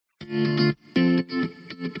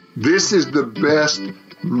This is the best,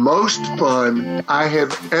 most fun I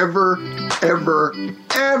have ever had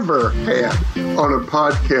on a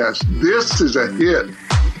podcast. This is a hit.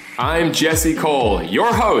 I'm Jesse Cole,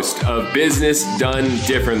 your host of Business Done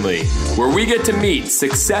Differently, where we get to meet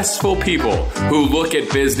successful people who look at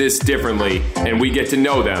business differently, and we get to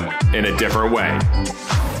know them in a different way.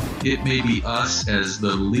 It may be us as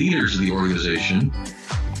the leaders of the organization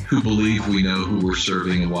who believe we know who we're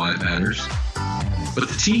serving and why it matters, but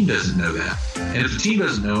the team doesn't know that. And if the team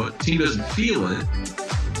doesn't know it, the team doesn't feel it.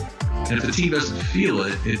 And if the team doesn't feel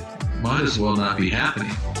it, it might as well not be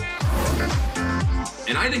happening.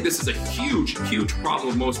 And I think this is a huge problem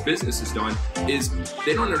with most businesses, Don, is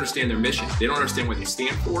they don't understand their mission. They don't understand what they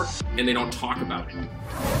stand for, and they don't talk about it.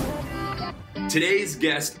 Today's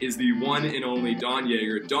guest is the one and only Don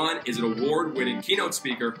Yaeger. Don is an award-winning keynote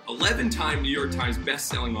speaker, 11-time New York Times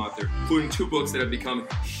best-selling author, including 2 books that have become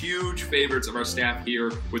huge favorites of our staff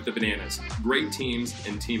here with the Bananas, Great Teams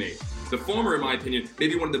and Teammate. The former, in my opinion, may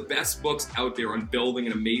be one of the best books out there on building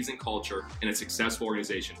an amazing culture and a successful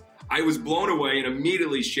organization. I was blown away and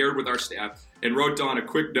immediately shared with our staff and wrote Don a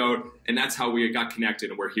quick note, and that's how we got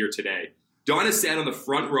connected and we're here today. Don has sat on the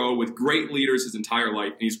front row with great leaders his entire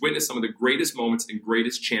life, and he's witnessed some of the greatest moments and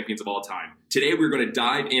greatest champions of all time. Today, we're going to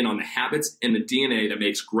dive in on the habits and the DNA that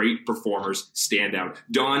makes great performers stand out.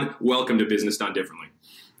 Don, welcome to Business Done Differently.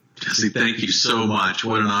 Jesse, thank you so much.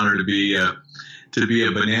 What an honor to be a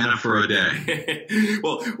banana for a day.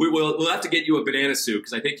 Well, we'll have to get you a banana suit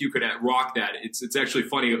because I think you could rock that. It's actually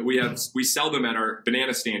funny. We sell them at our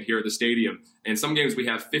banana stand here at the stadium, and some games we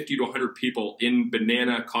have 50 to 100 people in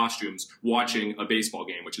banana costumes watching a baseball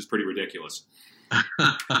game, which is pretty ridiculous.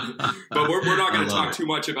 But we're not going to talk too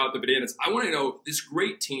much about the bananas. I want to know this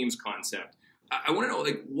great teams concept. I want to know,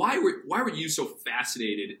 why were you so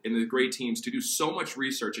fascinated in the great teams to do so much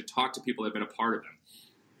research and talk to people that have been a part of them?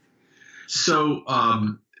 So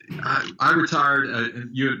I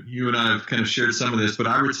retired. You and I have kind of shared some of this, but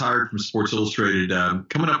I retired from Sports Illustrated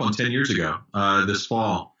coming up on 10 years ago this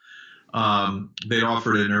fall. They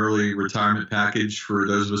offered an early retirement package for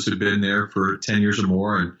those of us who'd been there for 10 years or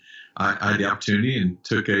more, and I had the opportunity and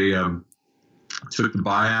took the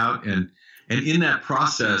buyout. And in that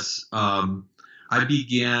process, I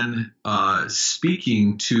began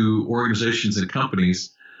speaking to organizations and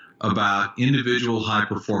companies about individual high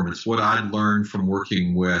performance, what I'd learned from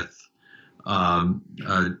working with Michael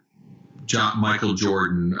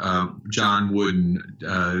Jordan, John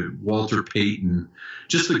Wooden, Walter Payton,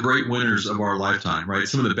 just the great winners of our lifetime, right?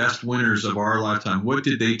 Some of the best winners of our lifetime. What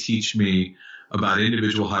did they teach me about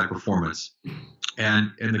individual high performance?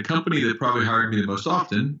 And the company that probably hired me the most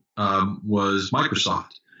often was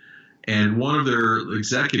Microsoft. And one of their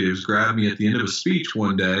executives grabbed me at the end of a speech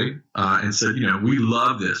one day and said, we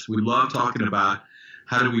love this. We love talking about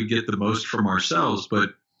how do we get the most from ourselves.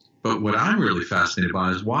 But what I'm really fascinated by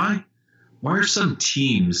is why are some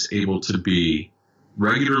teams able to be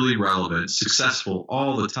regularly relevant, successful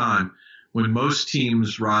all the time when most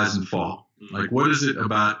teams rise and fall? Like, what is it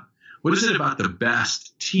about the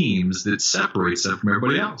best teams that separates them from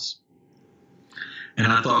everybody else? And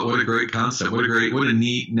I thought, what a great concept. What a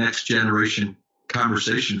neat next generation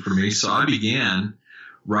conversation for me. So I began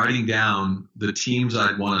writing down the teams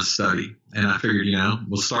I'd want to study. And I figured,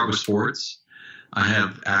 we'll start with sports. I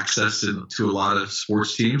have access to a lot of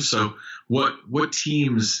sports teams. So what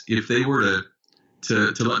teams, if they were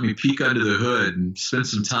to let me peek under the hood and spend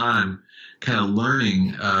some time kind of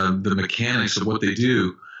learning the mechanics of what they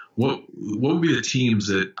do, what would be the teams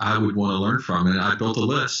that I would want to learn from? And I built a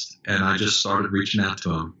list, and I just started reaching out to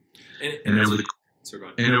them. And over the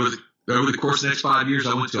course of the next 5 years,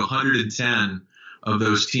 I went to 110 of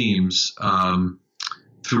those teams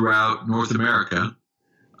throughout North America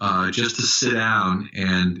just to sit down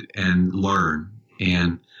and learn.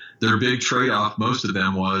 And their big trade-off, most of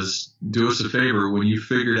them, was do us a favor. When you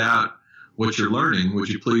figured out what you're learning, would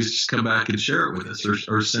you please just come back and share it with us,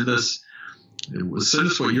 or send us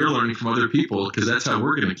what you're learning from other people, because that's how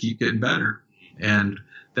we're going to keep getting better. And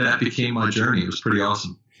that became my journey. It was pretty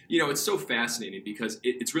awesome. It's so fascinating because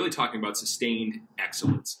it's really talking about sustained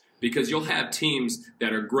excellence, because you'll have teams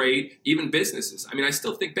that are great, even businesses. I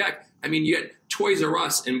still think back. You had Toys R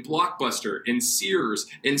Us and Blockbuster and Sears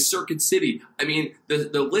and Circuit City.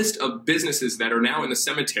 The list of businesses that are now in the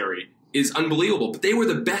cemetery is unbelievable, but they were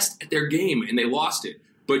the best at their game and they lost it.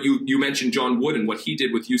 But you mentioned John Wood and what he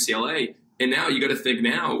did with UCLA. And now you got to think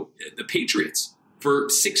the Patriots for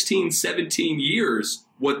 16, 17 years,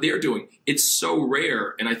 what they're doing. It's so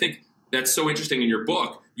rare. And I think that's so interesting in your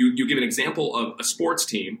book. You give an example of a sports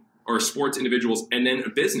team or sports individuals and then a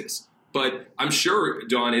business. But I'm sure,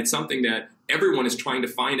 Don, it's something that everyone is trying to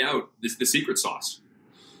find out the secret sauce.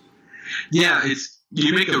 Yeah,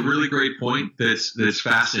 you make a really great point that's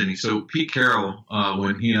fascinating. So Pete Carroll,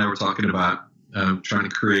 when he and I were talking about trying to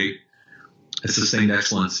create a sustained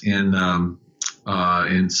excellence in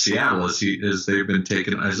Seattle, as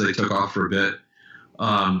they took off for a bit,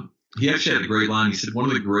 he actually had a great line. He said, one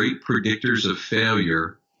of the great predictors of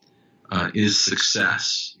failure is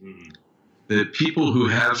success. Mm-hmm. That people who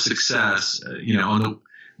have success,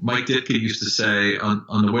 Mike Ditka used to say,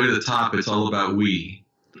 on the way to the top, it's all about we.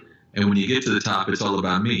 And when you get to the top, it's all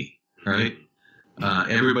about me, right?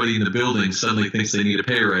 Everybody in the building suddenly thinks they need a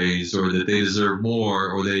pay raise, or that they deserve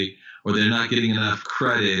more, or they're not getting enough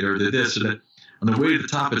credit, or they're this or that. On the way to the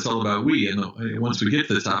top, it's all about we, and once we get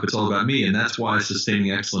to the top, it's all about me, and that's why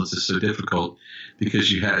sustaining excellence is so difficult,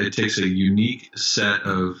 because it takes a unique set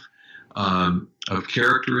of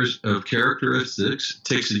characteristics. It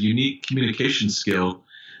takes a unique communication skill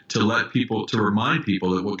to remind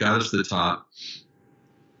people that what got us to the top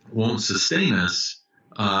won't sustain us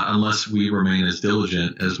unless we remain as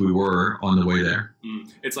diligent as we were on the way there.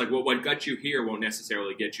 It's like, well, what got you here won't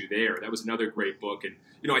necessarily get you there. That was another great book. And,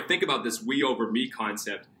 I think about this we over me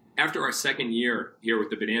concept. After our second year here with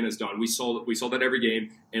the Bananas, Don, we sold out every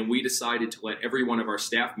game, and we decided to let every one of our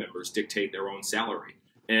staff members dictate their own salary.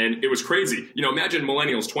 And it was crazy. Imagine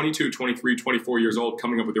millennials, 22, 23, 24 years old,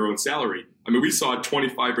 coming up with their own salary. I mean, we saw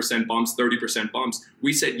 25% bumps, 30% bumps.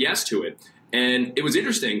 We said yes to it. And it was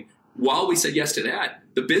interesting. While we said yes to that,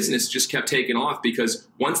 the business just kept taking off, because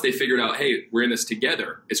once they figured out, hey, we're in this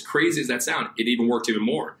together, as crazy as that sounds, it even worked even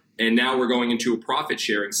more. And now we're going into a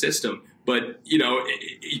profit-sharing system. But,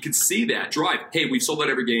 you can see that drive. Hey, we've sold out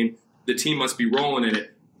every game. The team must be rolling in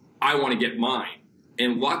it. I want to get mine.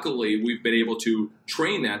 And luckily, we've been able to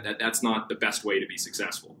train that's not the best way to be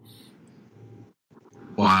successful.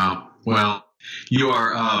 Wow. Well, you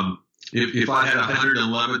are if I had a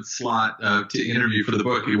 111th slot to interview for the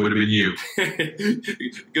book, it would have been you.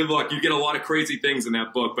 Good luck. You get a lot of crazy things in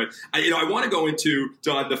that book. But, I want to go into,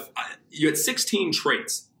 Don, you had 16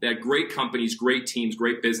 traits that great companies, great teams,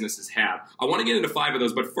 great businesses have. I want to get into 5 of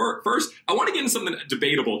those. But first, I want to get into something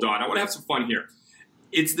debatable, Don. I want to have some fun here.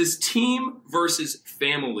 It's this team versus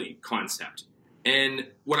family concept. And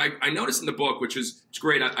what I noticed in the book, which is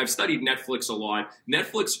great, I've studied Netflix a lot.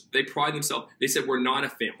 Netflix, they pride themselves, they said, we're not a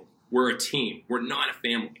family. We're a team. We're not a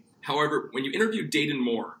family. However, when you interview Dayton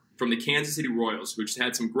Moore from the Kansas City Royals, which has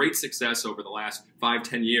had some great success over the last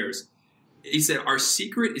 5-10 years, he said, our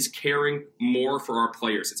secret is caring more for our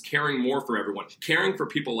players. It's caring more for everyone, caring for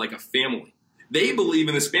people like a family. They believe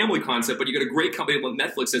in this family concept, but you got a great company like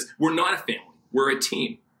Netflix says, we're not a family. We're a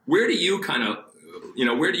team. Where do you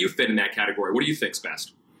where do you fit in that category? What do you think's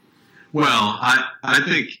best? Well, I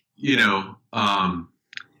think,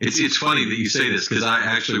 it's funny that you say this, because I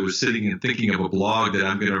actually was sitting and thinking of a blog that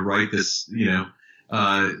I'm going to write this,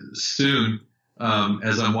 soon,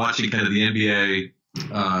 as I'm watching kind of the NBA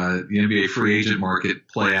free agent market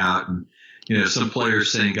play out, and, some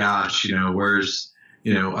players saying, gosh, where's,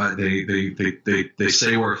 they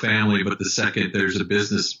say we're a family, but the second there's a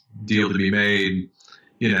business deal to be made,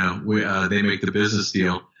 they make the business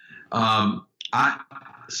deal.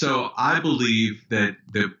 So I believe that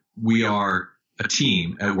we are a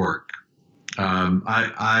team at work.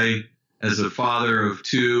 I as a father of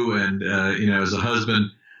 2 and, as a husband,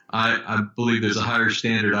 I believe there's a higher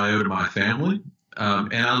standard I owe to my family.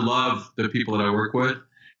 And I love the people that I work with,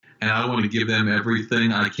 and I want to give them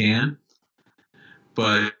everything I can.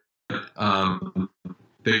 But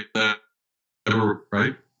they never,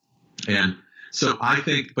 right? And so I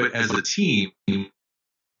think, but as a team,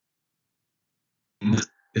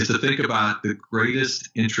 is to think about the greatest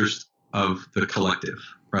interest of the collective,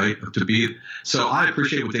 right? So I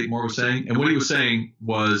appreciate what Dayton Moore was saying. And what he was saying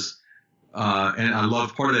was, and I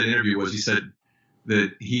love part of that interview was, he said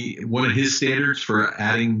that one of his standards for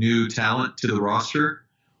adding new talent to the roster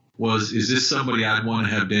was, is this somebody I'd want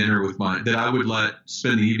to have dinner with that I would let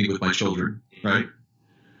spend the evening with my children, right?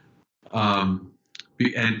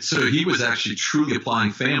 And so he was actually truly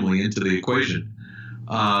applying family into the equation.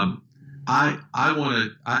 I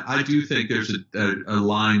do think there's a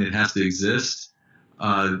line that has to exist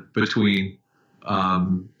between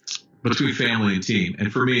family and team.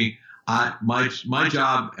 And for me, my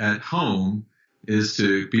job at home is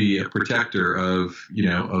to be a protector of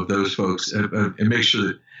those folks and make sure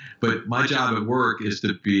that. But my job at work is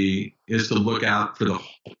to look out for the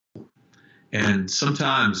whole. And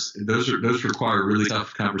sometimes those require really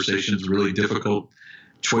tough conversations, really difficult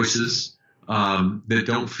choices that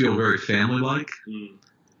don't feel very family-like.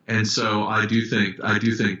 And so I do think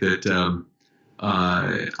that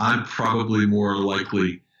I'm probably more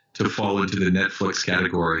likely to fall into the Netflix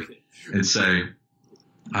category and say,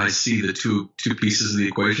 I see the two pieces of the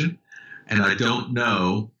equation, and I don't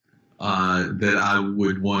know that I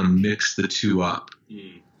would want to mix the two up.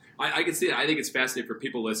 I can see that. I think it's fascinating for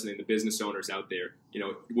people listening, the business owners out there.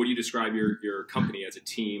 Would you describe your company as a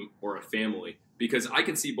team or a family? Because I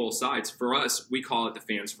can see both sides. For us, we call it the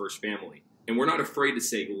fans first family, and we're not afraid to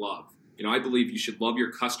say love. I believe you should love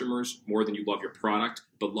your customers more than you love your product,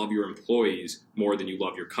 but love your employees more than you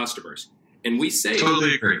love your customers. And we say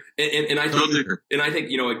totally agree. And I think totally agree. And I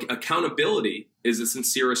think accountability is the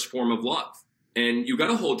sincerest form of love. And you got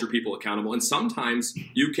to hold your people accountable. And sometimes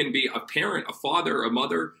you can be a parent, a father, a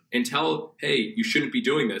mother, and tell, hey, you shouldn't be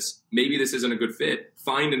doing this. Maybe this isn't a good fit.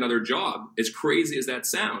 Find another job. As crazy as that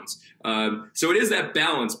sounds. So it is that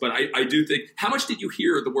balance. But I do think, how much did you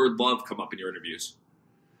hear the word love come up in your interviews?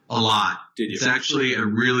 A lot. Did you? It's actually a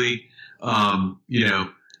really,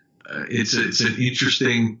 it's an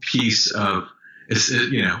interesting piece of,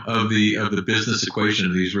 of the business equation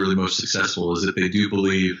of these really most successful is that they do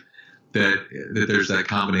believe that there's that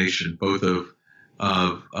combination both of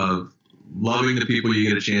loving the people you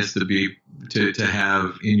get a chance to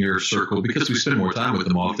have in your circle, because we spend more time with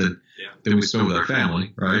them often than we spend with our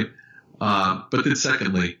family, right? But then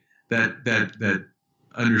secondly, that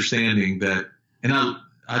understanding that, and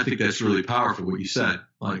I think that's really powerful what you said,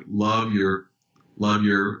 like love your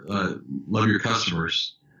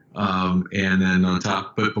customers, and then on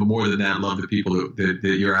top, but more than that, love the people that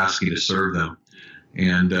you're asking to serve them.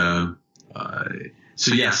 And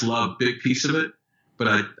so yes, love, big piece of it.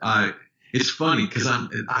 But I it's funny because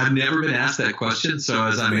I've never been asked that question, so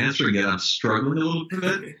as I'm answering it, I'm struggling a little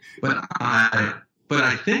bit. But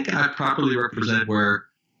I think I properly represent where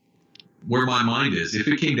my mind is. If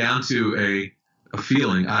it came down to a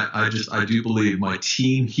feeling, I do believe my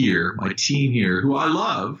team here, who I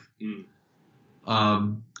love, and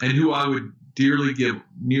who I would dearly give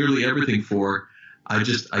nearly everything for, I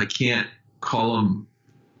can't call them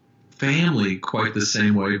family quite the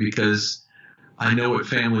same way, because I know what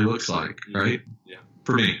family looks like, right? Yeah.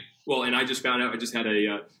 For me. Well, and I just found out, I just had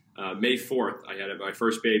May 4th, I had my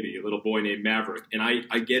first baby, a little boy named Maverick. And I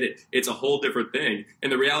get it. It's a whole different thing.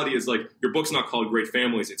 And the reality is, like, your book's not called Great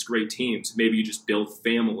Families, it's Great Teams. Maybe you just build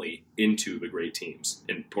family into the great teams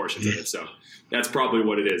in portions of it. So that's probably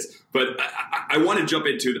what it is. But I want to jump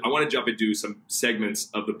into some segments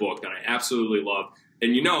of the book that I absolutely love.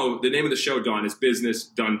 And the name of the show, Don, is Business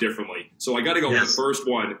Done Differently. So I got to go with the first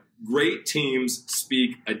one. Great teams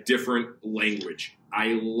speak a different language.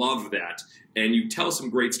 I love that. And you tell some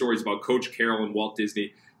great stories about Coach Carroll and Walt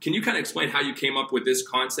Disney. Can you kind of explain how you came up with this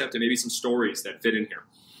concept and maybe some stories that fit in here?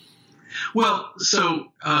 Well,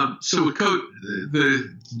 so with Coach,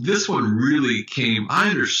 this one really came. I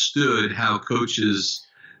understood how coaches,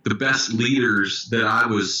 the best leaders that I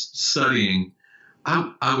was studying,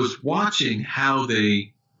 I was watching how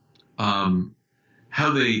they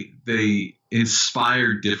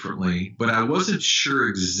inspired differently, but I wasn't sure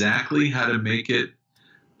exactly how to make it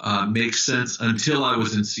make sense until I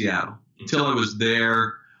was in Seattle, until I was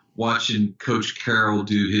there watching Coach Carroll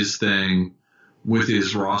do his thing with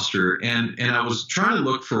his roster. And I was trying to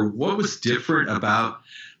look for what was different about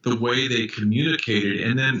the way they communicated.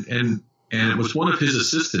 And it was one of his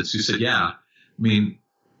assistants who said,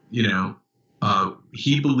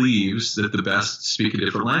 he believes that the best speak a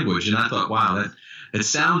different language. And I thought, wow, it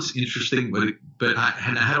sounds interesting, but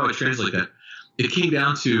how do I translate that? It came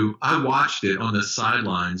down to, I watched it on the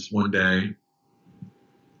sidelines one day.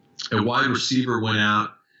 A wide receiver went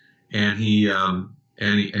out and he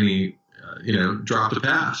dropped a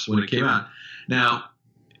pass when it came out. Now,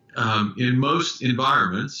 in most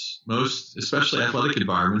environments, especially athletic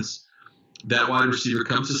environments, that wide receiver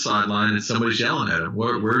comes to the sideline and somebody's yelling at him.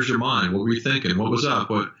 Where's your mind? What were you thinking? What was up?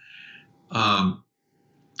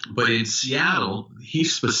 But in Seattle, he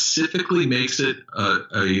specifically makes it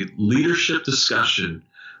a leadership discussion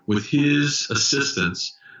with his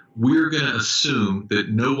assistants. We're going to assume that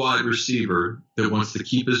no wide receiver that wants to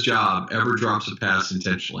keep his job ever drops a pass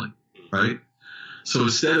intentionally, right? So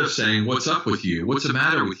instead of saying, what's up with you? What's the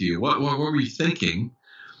matter with you? What were you thinking?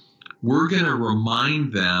 We're going to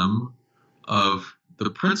remind them of the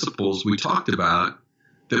principles we talked about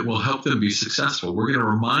that will help them be successful. We're going to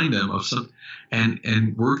remind them of some,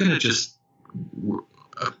 and we're going to just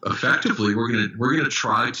effectively we're going to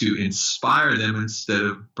try to inspire them instead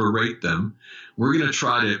of berate them. We're going to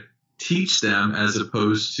try to teach them as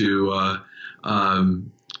opposed to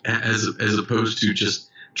just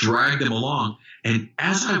drag them along. And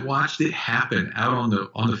as I watched it happen out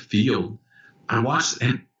on the field, I watched,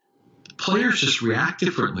 and players just react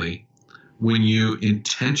differently when you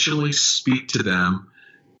intentionally speak to them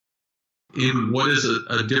in what is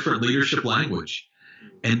a different leadership language.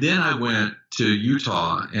 And then I went to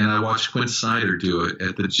Utah and I watched Quinn Snyder do it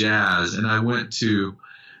at the Jazz, and I went to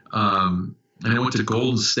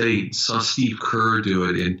Golden State, saw Steve Kerr do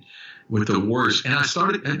it and with the Warriors, and I just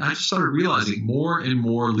started realizing more and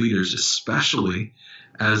more leaders, especially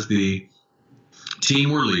as the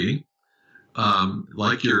team we're leading,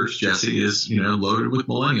 like yours, Jesse, is loaded with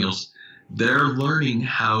millennials. They're learning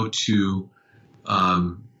how to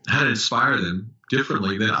inspire them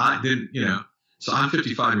differently than I did. So I'm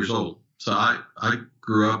 55 years old. So I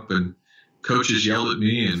grew up and coaches yelled at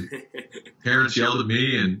me and parents yelled at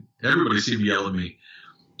me and everybody seemed to yell at me.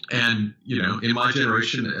 And, in my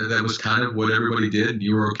generation, that was kind of what everybody did, and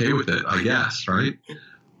you were okay with it, I guess, right?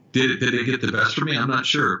 Did they get the best from me? I'm not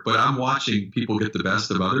sure. But I'm watching people get the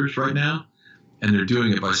best of others right now, and they're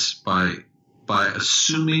doing it by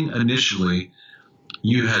assuming initially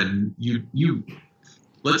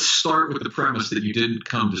let's start with the premise that you didn't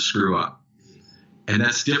come to screw up. And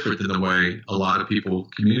that's different than the way a lot of people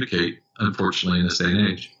communicate, unfortunately, in this day and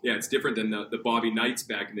age. Yeah, it's different than the Bobby Knights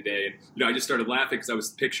back in the day. And, I just started laughing because I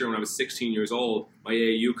was picturing when I was 16 years old, my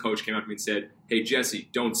AAU coach came up to me and said, "Hey, Jesse,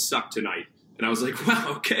 don't suck tonight." And I was like,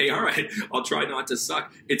 wow, okay, all right. I'll try not to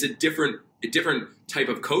suck. It's a different type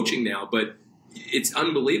of coaching now, but it's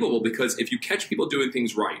unbelievable because if you catch people doing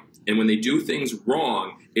things right, and when they do things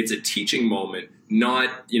wrong, it's a teaching moment,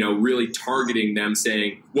 not, really targeting them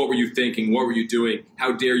saying, what were you thinking? What were you doing?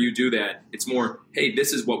 How dare you do that? It's more, hey,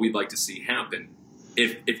 this is what we'd like to see happen.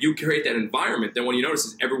 If you create that environment, then what you notice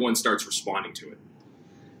is everyone starts responding to it.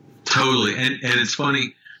 Totally. And it's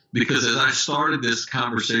funny because as I started this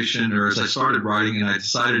conversation, or as I started writing, and I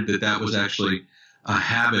decided that was actually a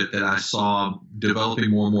habit that I saw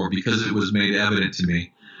developing more and more because it was made evident to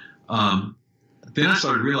me. Then I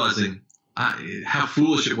started realizing how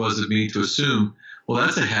foolish it was of me to assume, well,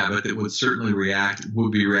 that's a habit that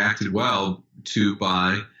would be reacted well to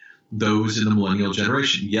by those in the millennial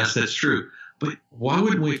generation. Yes, that's true. But why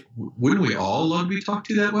wouldn't we all love to be talked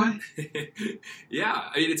to that way? Yeah,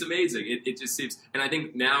 it's amazing. It just seems, and I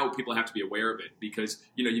think now people have to be aware of it because,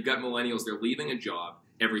 you've got millennials, they're leaving a job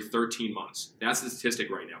every 13 months. That's the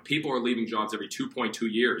statistic right now. People are leaving jobs every 2.2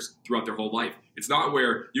 years throughout their whole life. It's not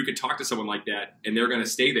where you could talk to someone like that and they're going to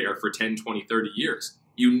stay there for 10, 20, 30 years.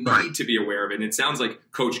 You need to be aware of it. And it sounds like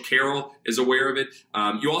Coach Carroll is aware of it.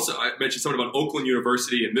 You also mentioned something about Oakland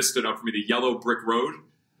University, and this stood out for me, the yellow brick road.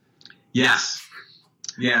 Yes.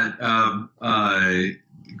 Yeah.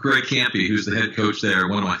 Greg Campy, who's the head coach there,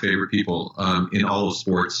 one of my favorite people in all of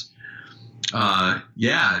sports. The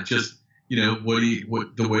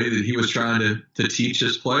way that he was trying to teach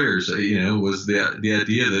his players, was the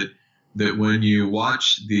idea that when you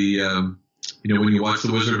watch the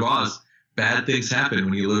Wizard of Oz, bad things happen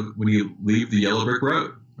when you leave the yellow brick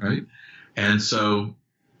road, right? And so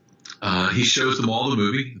he shows them all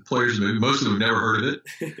the players of the movie. Most of them have never heard of it,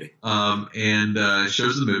 and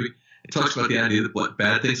shows them the movie. It talks about the idea that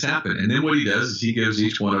bad things happen, and then what he does is he gives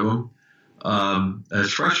each one of them,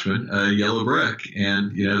 as freshmen, a yellow brick,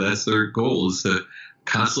 and that's their goal, is to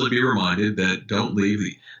constantly be reminded that don't leave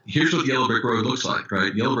here's what the yellow brick road looks like,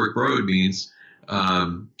 right? Yellow brick road means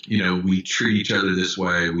we treat each other this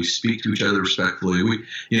way, we speak to each other respectfully,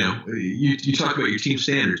 you talk about your team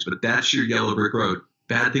standards, but that's your yellow brick road.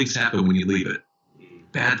 Bad things happen when you leave it.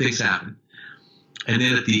 Bad things happen. And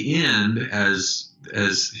then at the end, as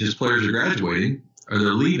his players are graduating or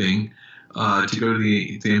they're leaving to go to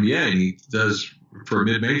the NBA, and he does for a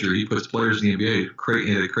mid-major, he puts players in the NBA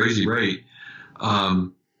at a crazy rate.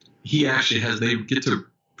 He actually they get to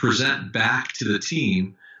present back to the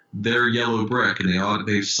team their yellow brick, and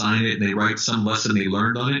they sign it and they write some lesson they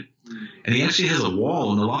learned on it. And he actually has a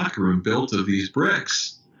wall in the locker room built of these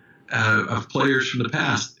bricks of players from the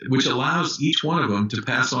past, which allows each one of them to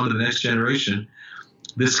pass on to the next generation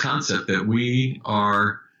this concept that we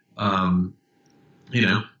are,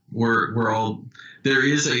 we're all,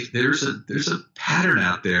 there's a pattern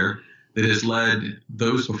out there that has led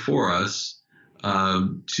those before us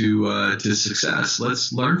to success.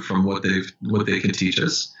 Let's learn from what they can teach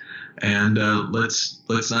us, and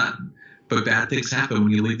let's not. But bad things happen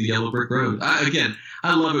when you leave the yellow brick road.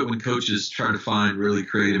 I love it when coaches try to find really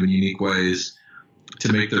creative and unique ways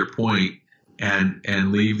to make their point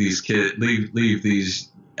and leave these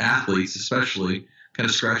athletes, especially, kind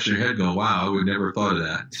of scratching their head, going, "Wow, I would never have thought of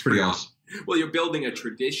that." It's pretty awesome. Well, you're building a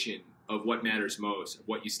tradition of what matters most, of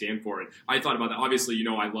what you stand for. And I thought about that. Obviously,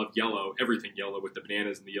 I love yellow, everything yellow with the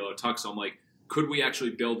bananas and the yellow tux. So I'm like, could we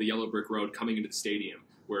actually build the yellow brick road coming into the stadium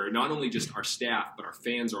where not only just our staff, but our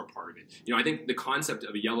fans are a part of it? I think the concept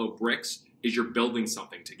of yellow bricks is you're building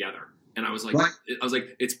something together. And I was like, Right.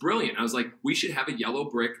 it's brilliant. I was like, we should have a yellow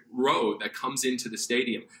brick road that comes into the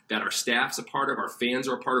stadium that our staff's a part of, our fans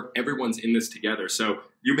are a part of, everyone's in this together. So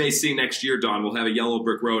you may see next year, Don, we'll have a yellow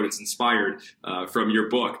brick road. It's inspired from your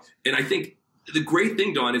book. And I think the great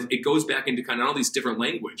thing, Don, is it goes back into kind of all these different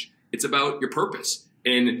language. It's about your purpose.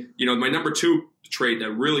 And, my number 2 trait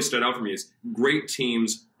that really stood out for me is great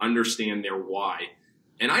teams understand their why.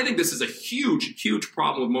 And I think this is a huge, huge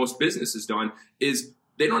problem with most businesses, Don, is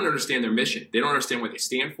they don't understand their mission. They don't understand what they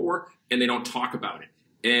stand for, and they don't talk about it.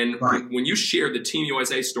 And Right. when you shared the Team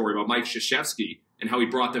USA story about Mike Krzyzewski and how he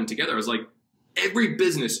brought them together, I was like, every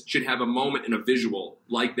business should have a moment and a visual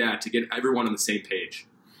like that to get everyone on the same page.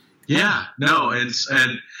 Yeah, no, and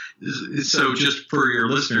so just for your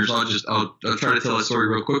listeners, I'll try to tell that story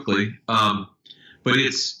real quickly. But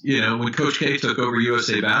it's, when Coach K took over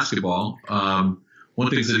USA Basketball, one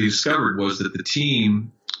of the things that he discovered was that the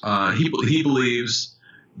team, he believes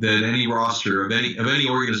that any roster of any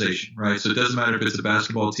organization, right? So it doesn't matter if it's a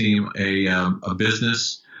basketball team, a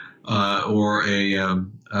business, or a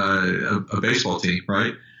baseball team,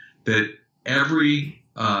 right? That every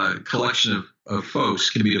collection of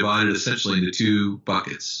folks can be divided essentially into 2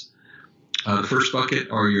 buckets. The first bucket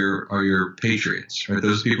are your patriots, right?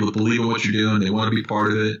 Those people that believe in what you're doing, they want to be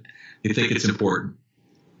part of it, they think it's important.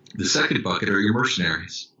 The second bucket are your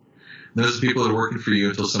mercenaries. Those are people that are working for you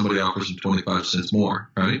until somebody offers them 25 cents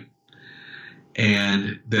more, right?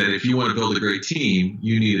 And that if you want to build a great team,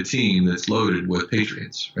 you need a team that's loaded with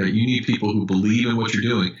patriots, right? You need people who believe in what you're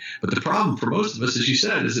doing. But the problem for most of us, as you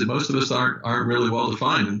said, is that most of us aren't really well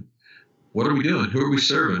defined. What are we doing? Who are we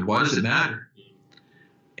serving? Why does it matter?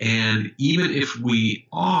 And even if we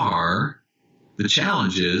are, the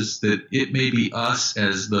challenge is that it may be us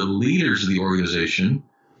as the leaders of the organization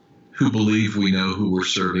who believe we know who we're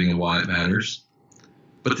serving and why it matters.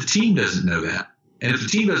 But the team doesn't know that. And if the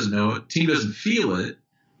team doesn't know it, team doesn't feel it.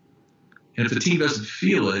 And if the team doesn't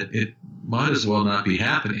feel it, it might as well not be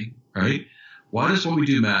happening, right? Why does what we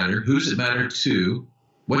do matter? Who does it matter to?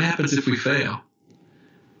 What happens if we fail?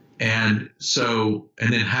 And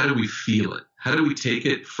then how do we feel it? How do we take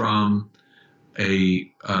it from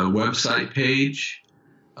a website page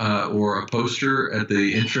or a poster at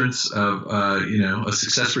the entrance of, a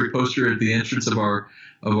success rate poster at the entrance of our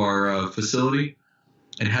facility?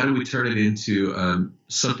 And how do we turn it into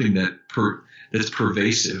something that's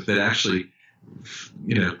pervasive, that actually,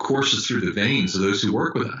 courses through the veins of those who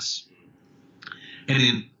work with us?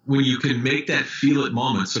 And when you can make that feel it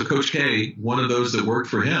moment. So Coach K, one of those that worked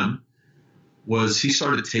for him, was he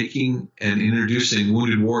started taking and introducing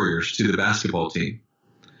Wounded Warriors to the basketball team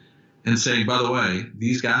and saying, by the way,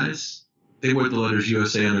 these guys, they wear the letters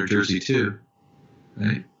USA on their jersey too,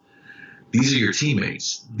 right? These are your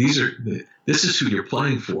teammates. This is who you're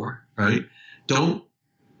playing for, right?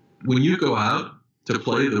 When you go out to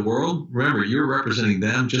play the world, remember, you're representing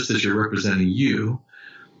them just as you're representing you.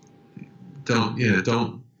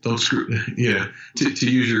 Don't screw, to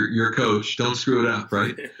use your coach, don't screw it up,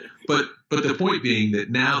 right? But the point being that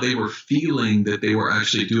now they were feeling that they were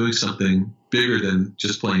actually doing something bigger than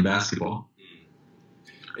just playing basketball.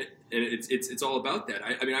 And it's all about that.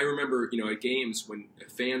 I mean, I remember, at games when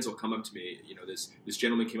fans will come up to me, this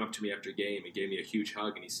gentleman came up to me after a game and gave me a huge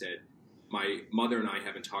hug, and he said, my mother and I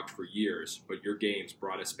haven't talked for years, but your games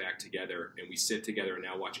brought us back together, and we sit together and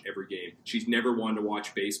now watch every game. She's never wanted to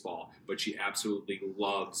watch baseball, but she absolutely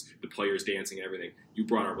loves the players dancing and everything. You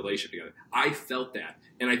brought our relationship together. I felt that.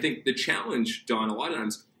 And I think the challenge, Don, a lot of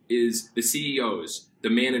times is the CEOs, the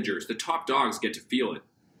managers, the top dogs get to feel it.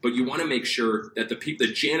 But you want to make sure that the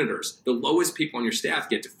janitors, the lowest people on your staff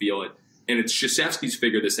get to feel it. And it's Krzyzewski's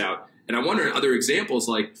figured this out. And I wonder other examples,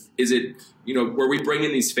 like, is it, where we bring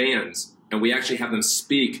in these fans and we actually have them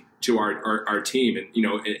speak to our team and,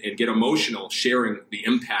 and get emotional sharing the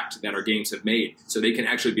impact that our games have made so they can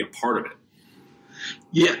actually be a part of it.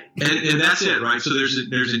 Yeah, and that's it, right? So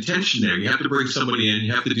there's intention there. You have to bring somebody in.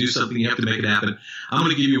 You have to do something. You have to make it happen. I'm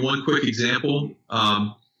going to give you one quick example.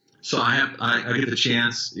 So I get the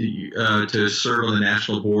chance to serve on the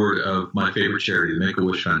national board of my favorite charity, the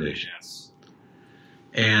Make-A-Wish Foundation. Yes.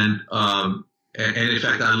 And in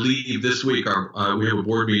fact, I leave this week. We have a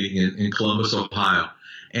board meeting in Columbus, Ohio,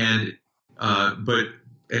 and so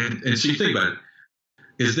you think about it.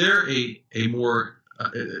 Is there a more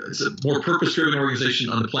purpose-driven organization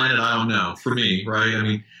on the planet? I don't know. For me, right? I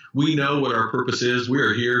mean, we know what our purpose is. We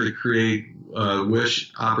are here to create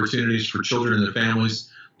wish opportunities for children and their families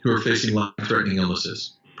who are facing life-threatening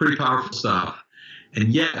illnesses. Pretty powerful stuff. And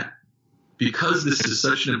yet, because this is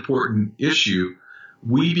such an important issue,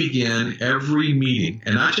 we begin every meeting,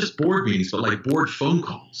 and not just board meetings, but like board phone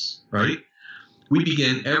calls, right? we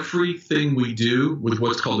begin everything we do with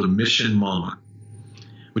what's called a mission moment,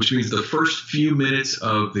 which means the first few minutes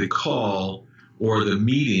of the call or the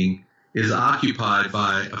meeting is occupied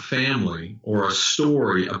by a family or a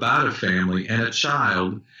story about a family and a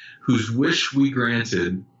child whose wish we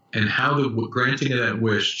granted and how the granting of that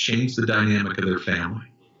wish changed the dynamic of their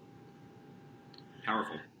family.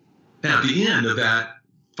 Powerful. Now, at the end of that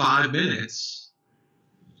 5 minutes,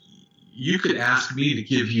 you could ask me to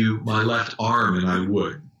give you my left arm and I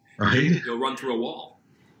would, right? You'll run through a wall.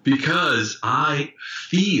 Because I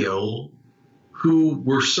feel who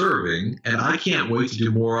we're serving and I can't wait to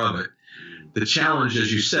do more of it. The challenge,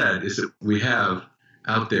 as you said, is that we have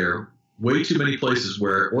out there way too many places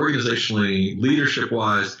where organizationally,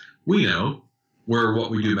 leadership-wise, we know where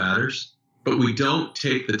what we do matters, but we don't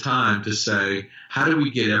take the time to say, how do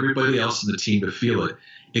we get everybody else in the team to feel it?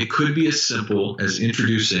 It could be as simple as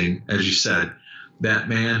introducing, as you said, that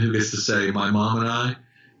man who gets to say, my mom and I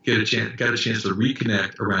got a chance to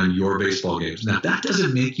reconnect around your baseball games. Now, that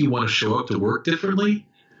doesn't make you want to show up to work differently.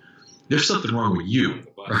 There's something wrong with you,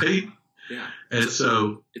 right? Yeah. And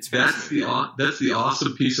so that's the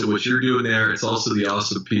awesome piece of what you're doing there. It's also the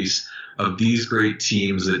awesome piece of these great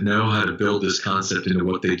teams that know how to build this concept into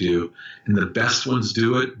what they do. And the best ones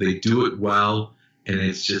do it. They do it well. And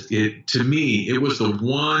it's just, to me, it was the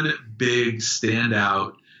one big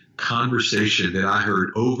standout conversation that I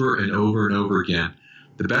heard over and over and over again.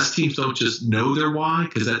 The best teams don't just know their why,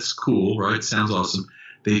 because that's cool, right? Sounds awesome.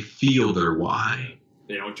 They feel their why.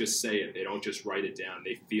 They don't just say it. They don't just write it down.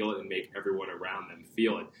 They feel it and make everyone around them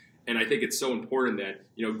feel it. And I think it's so important that,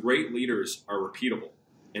 great leaders are repeatable,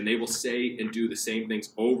 and they will say and do the same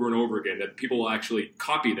things over and over again, that people will actually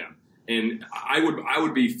copy them. And I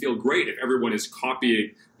would feel great if everyone is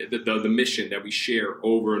copying the mission that we share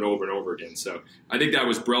over and over and over again. So I think that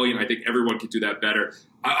was brilliant. I think everyone could do that better.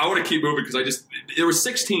 I want to keep moving because there were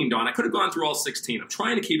 16, Don. I could have gone through all 16. I'm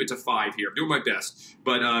trying to keep it to 5 here. I'm doing my best.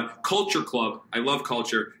 But Culture Club, I love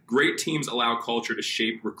culture. Great teams allow culture to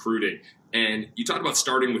shape recruiting. And you talked about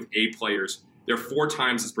starting with A players. They're 4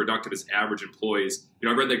 times as productive as average employees.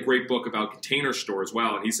 I read that great book about Container Store as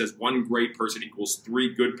well, and he says 1 great person equals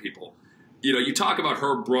 3 good people. You talk about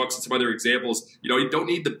Herb Brooks and some other examples. You don't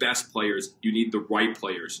need the best players. You need the right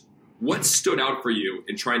players. What stood out for you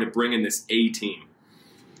in trying to bring in this A team?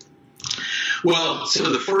 Well, so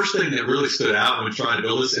the first thing that really stood out when trying to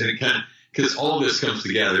build this, and because all of this comes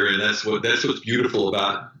together, and that's what's beautiful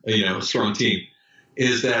about a strong team,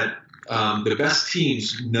 is that the best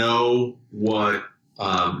teams know what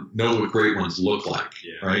great ones look like,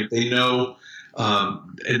 right? They know,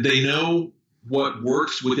 and they know what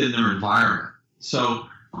works within their environment. So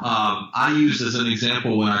I use as an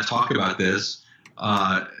example when I talk about this.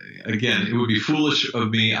 Again, it would be foolish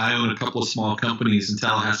of me. I own a couple of small companies in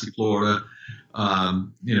Tallahassee, Florida.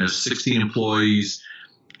 16 employees.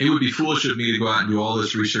 It would be foolish of me to go out and do all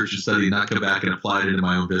this research and study and not go back and apply it into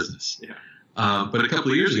my own business. Yeah. But a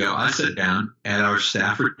couple of years ago, I sat down at our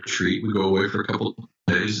staff retreat. We go away for a couple of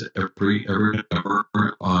days every November,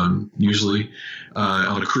 usually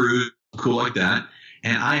on a cruise, cool like that.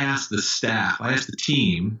 And I asked the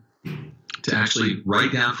team to actually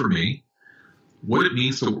write down for me what it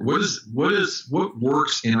means to what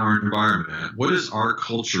works in our environment. What is our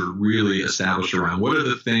culture really established around? What are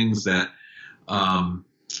the things that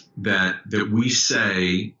we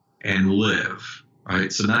say and live,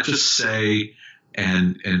 right? So not just say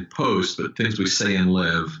and post, but things we say and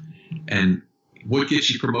live. And what gets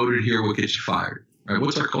you promoted here? What gets you fired? Right?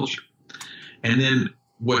 What's our culture? And then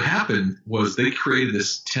what happened was they created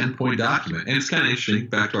this 10-point document. And it's kind of interesting,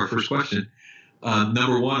 back to our first question.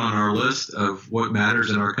 Number 1 on our list of what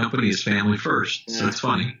matters in our company is family first. So it's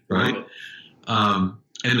funny, right? And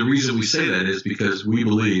the reason we say that is because we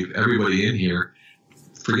believe everybody in here,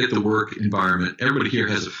 forget the work environment, everybody here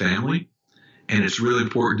has a family. And it's really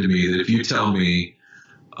important to me that if you tell me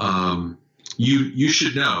you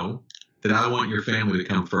should know that I want your family to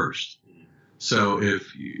come first. So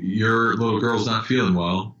if your little girl's not feeling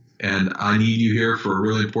well and I need you here for a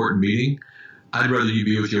really important meeting, I'd rather you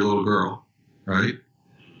be with your little girl, right?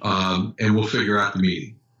 And we'll figure out the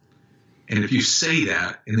meeting. And if you say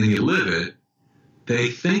that and then you live it, they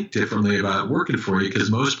think differently about working for you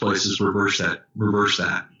because most places reverse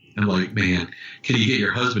that. And like, man, can you get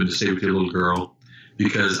your husband to stay with your little girl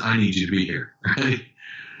because I need you to be here, right?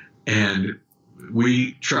 And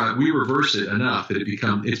we reverse it enough that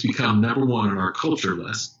it's become number 1 on our culture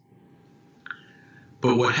list.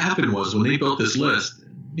 But what happened was when they built this list,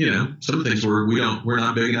 some things were we're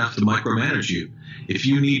not big enough to micromanage you. If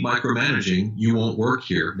you need micromanaging, you won't work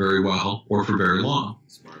here very well or for very long.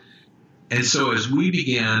 Smart. And so as we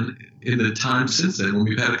began in the time since then, when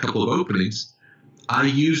we've had a couple of openings, I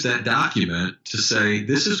use that document to say,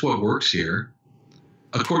 this is what works here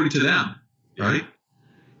according to them, right?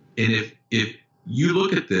 And if you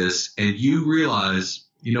look at this and you realize,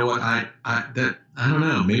 you know what, I don't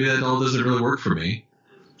know, maybe that all doesn't really work for me,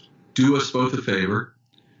 do us both a favor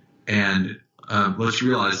and let's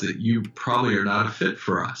realize that you probably are not a fit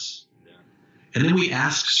for us. Yeah. And then we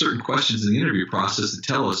ask certain questions in the interview process that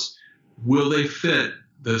tell us, will they fit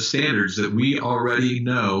the standards that we already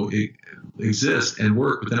know exist and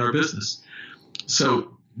work within our business?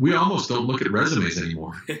 So we almost don't look at resumes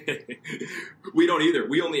anymore. We don't either.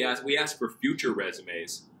 We ask for future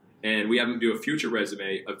resumes, and we have them do a future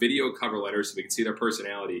resume, a video cover letter so we can see their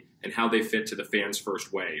personality and how they fit to the fans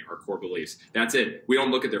first way, our core beliefs. That's it. We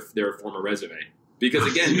don't look at their former resume because,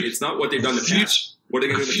 again, it's not what they've done in the past. What are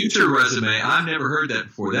they going to do in the future? Resume. I've never heard that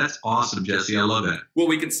before. That's awesome, Jesse. I love that. Well,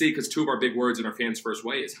 we can see because two of our big words in our fans first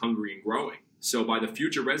way is hungry and growing. So by the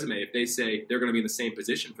future resume, if they say they're going to be in the same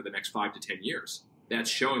position for the next 5 to 10 years, that's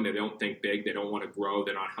showing they don't think big, they don't want to grow,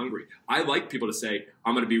 they're not hungry. I like people to say,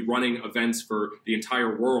 I'm going to be running events for the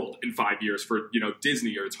entire world in 5 years for,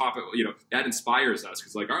 Disney or top, that inspires us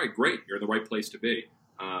because, like, all right, great, you're in the right place to be.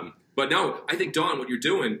 But no, I think, Don, what you're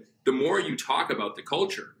doing, the more you talk about the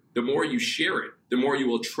culture, the more you share it, the more you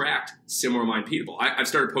will attract similar-minded people. I've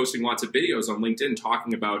started posting lots of videos on LinkedIn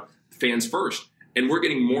talking about fans first, and we're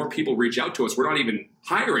getting more people reach out to us. We're not even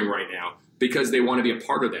hiring right now because they want to be a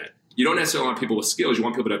part of that. You don't necessarily want people with skills. You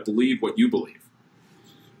want people to believe what you believe.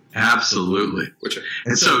 Absolutely.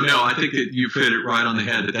 And so, no, I think that you've hit it right on the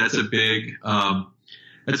head. That's a big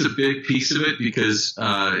piece of it because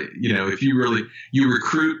if you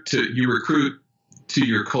recruit to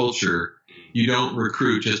your culture, you don't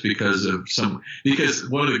recruit just because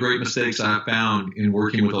one of the great mistakes I found in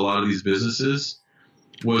working with a lot of these businesses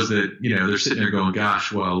was that they're sitting there going,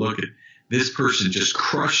 gosh, well, look at this person just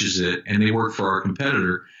crushes it and they work for our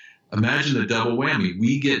competitor. Imagine the double whammy.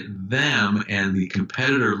 We get them and the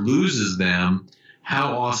competitor loses them.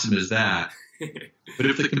 How awesome is that? But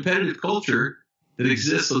if the competitive culture that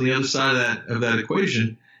exists on the other side of that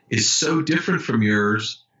equation is so different from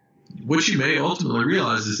yours, what you may ultimately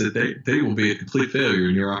realize is that they will be a complete failure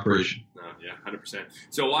in your operation. Yeah, 100%.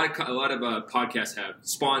 So a lot of podcasts have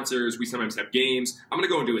sponsors. We sometimes have games. I'm going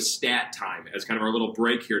to go into a stat time as kind of our little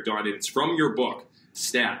break here, Don. It's from your book,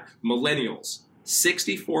 Stat. Millennials.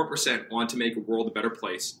 64% want to make a world a better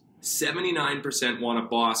place. 79% want a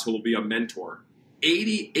boss who will be a mentor.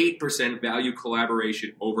 88% value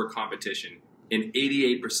collaboration over competition. And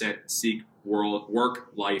 88% seek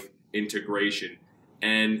work-life integration.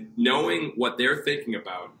 And knowing what they're thinking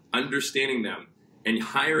about, understanding them, and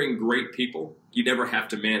hiring great people, you never have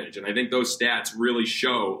to manage. And I think those stats really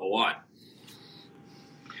show a lot.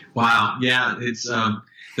 Wow. Yeah, it's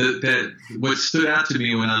that what stood out to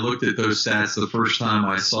me when I looked at those stats the first time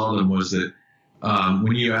I saw them was that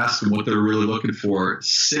when you asked them what they're really looking for,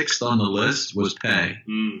 6th on the list was pay.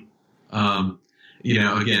 Again,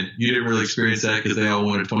 you didn't really experience that because they all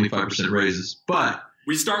wanted 25% raises. But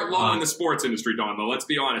we start low in the sports industry, Don, though. Let's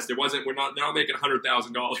be honest. They're not making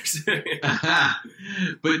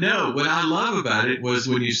 $100,000. But no, what I love about it was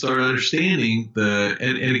when you start understanding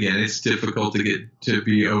and again, it's difficult to get to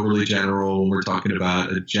be overly general when we're talking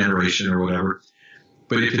about a generation or whatever.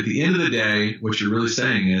 But if at the end of the day, what you're really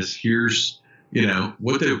saying is here's,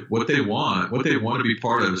 what they want to be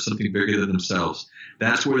part of is something bigger than themselves.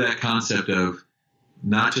 That's where that concept of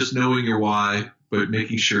not just knowing your why, but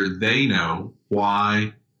making sure they know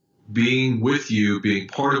why being with you, being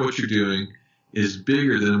part of what you're doing is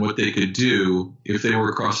bigger than what they could do if they were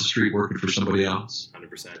across the street working for somebody else.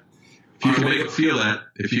 100%. If you can make them feel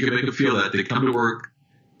that, they come to work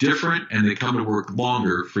different and they come to work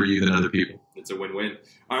longer for you than other people. It's a win-win.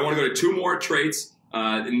 I want to go to 2 more traits.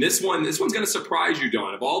 And this one's going to surprise you,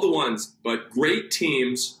 Don, of all the ones, but great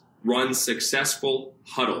teams run successful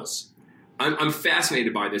huddles. I'm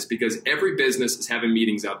fascinated by this because every business is having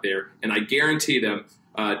meetings out there, and I guarantee them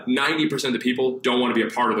 90% of the people don't want to be a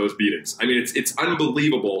part of those meetings. I mean, it's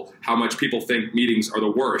unbelievable how much people think meetings are the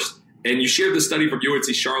worst. And you shared the study from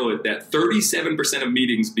UNC Charlotte that 37% of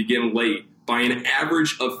meetings begin late by an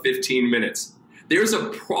average of 15 minutes. There's a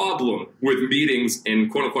problem with meetings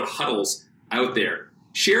and quote-unquote huddles out there.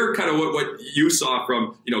 Share kind of what you saw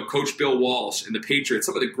from Coach Bill Walsh and the Patriots,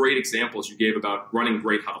 some of the great examples you gave about running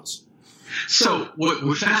great huddles. So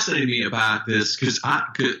what fascinated me about this, because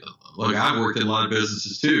I've worked in a lot of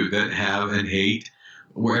businesses too that have and hate,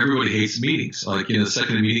 where everybody hates meetings. Like, the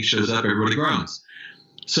second a meeting shows up, everybody groans.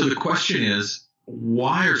 So the question is, and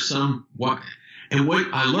what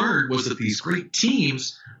I learned was that these great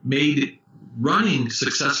teams made running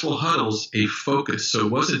successful huddles a focus. So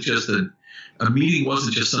it wasn't just a meeting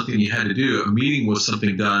wasn't just something you had to do. A meeting was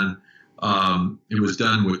something done. It was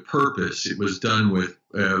done with purpose. It was done with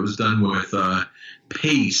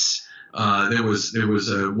pace. There was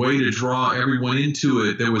a way to draw everyone into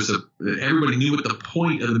it. Everybody knew what the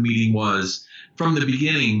point of the meeting was from the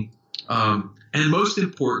beginning. And most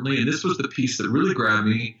importantly, and this was the piece that really grabbed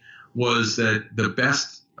me, was that the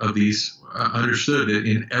best of these understood that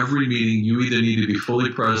in every meeting you either need to be fully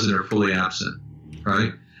present or fully absent,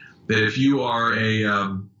 right? That if you are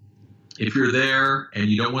if you're there and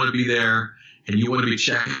you don't want to be there and you want to be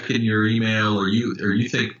checking your email or you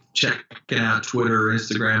think checking out Twitter or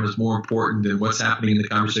Instagram is more important than what's happening in the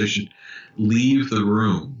conversation, leave the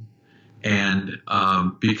room. And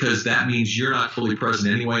because that means you're not fully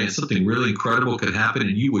present anyway, and something really incredible could happen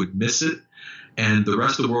and you would miss it, and the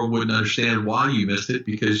rest of the world wouldn't understand why you missed it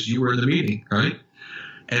because you were in the meeting, right?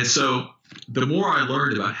 And so the more I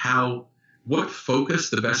learned about what focus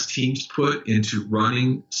the best teams put into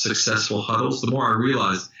running successful huddles, the more I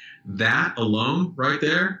realized that alone right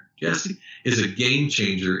there, Jesse, is a game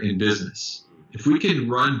changer in business. If we can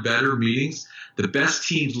run better meetings, the best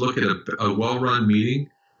teams look at a well-run meeting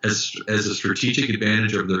as a strategic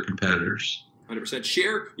advantage over their competitors. 100%.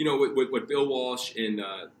 Share, what Bill Walsh and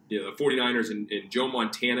the 49ers and Joe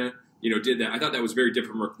Montana, did that. I thought that was very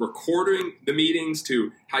different. Recording the meetings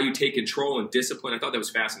to how you take control and discipline. I thought that was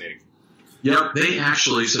fascinating. Yep. They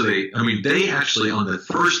actually on the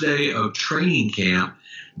first day of training camp,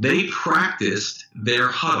 they practiced their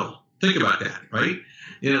huddle. Think about that, right?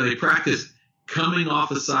 They practiced coming off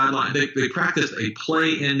the sideline. They practiced a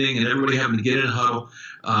play ending and everybody having to get in a huddle.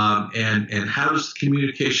 And how does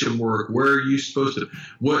communication work? Where are you supposed to?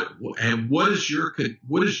 What is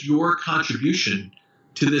your contribution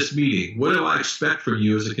to this meeting? What do I expect from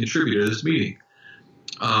you as a contributor to this meeting?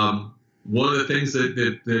 One of the things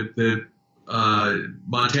that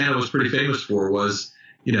Montana was pretty famous for was,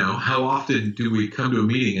 how often do we come to a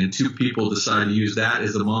meeting and two people decide to use that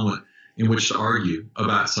as a moment in which to argue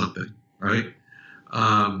about something, right?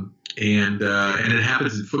 And it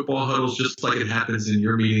happens in football huddles just like it happens in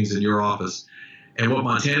your meetings in your office. And what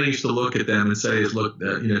Montana used to look at them and say is, look,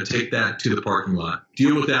 take that to the parking lot.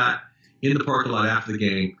 Deal with that in the parking lot after the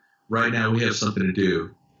game. Right now we have something to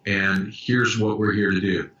do, and here's what we're here to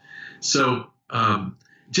do. So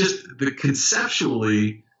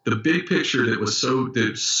conceptually, the big picture that was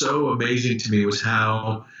so amazing to me was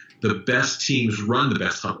how the best teams run the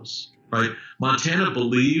best huddles, right? Montana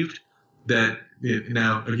believed that.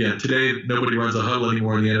 Now, again, today nobody runs a huddle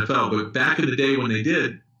anymore in the NFL, but back in the day when they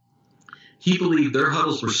did, he believed their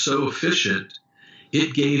huddles were so efficient,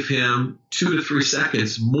 it gave him 2 to 3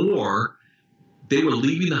 seconds more. They were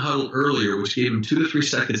leaving the huddle earlier, which gave him 2 to 3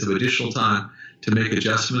 seconds of additional time to make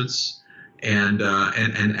adjustments and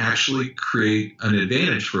actually create an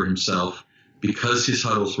advantage for himself because his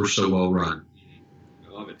huddles were so well run.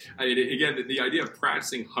 Love it. Again, the idea of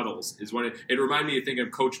practicing huddles is when it reminded me of thinking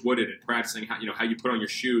of Coach Wooden and practicing how you put on your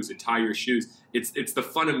shoes and tie your shoes. It's the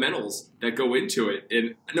fundamentals that go into it,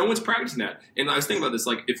 and no one's practicing that. And I was thinking about this,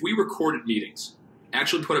 like if we recorded meetings,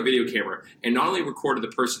 actually put a video camera, and not only recorded the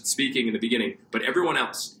person speaking in the beginning, but everyone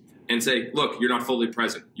else, and say, look, you're not fully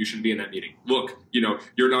present. You shouldn't be in that meeting. Look,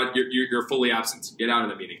 you're fully absent. Get out of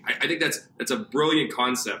the meeting. I think that's a brilliant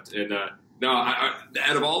concept, and. No,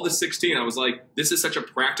 out of all the 16, I was like, this is such a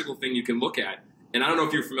practical thing you can look at. And I don't know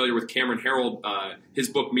if you're familiar with Cameron Herold, his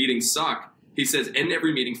book, Meetings Suck. He says, end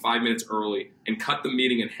every meeting 5 minutes early and cut the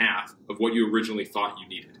meeting in half of what you originally thought you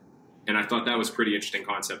needed. And I thought that was a pretty interesting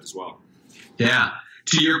concept as well. Yeah.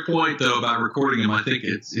 To your point, though, about recording them, I think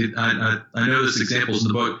I know this example's in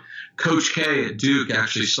the book. Coach K at Duke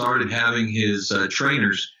actually started having his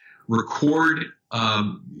trainers record,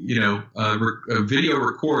 video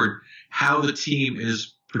record how the team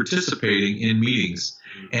is participating in meetings.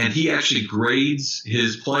 And he actually grades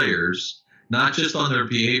his players, not just on their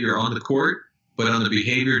behavior on the court, but on the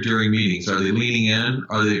behavior during meetings. Are they leaning in?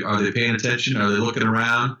 Are they paying attention? Are they looking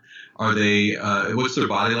around? Are they, what's their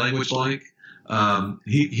body language like?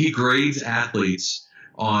 He grades athletes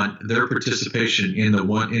on their participation in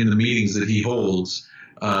the meetings that he holds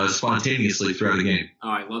spontaneously throughout the game. Oh,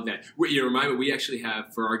 I love that. Remind me, we actually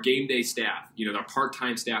have, for our game day staff, our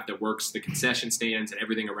part-time staff that works the concession stands and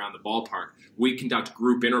everything around the ballpark, we conduct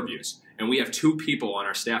group interviews. And we have 2 people on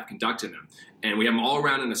our staff conducting them. And we have them all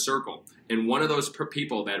around in a circle. And one of those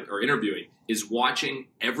people that are interviewing is watching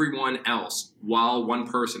everyone else while one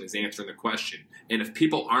person is answering the question. And if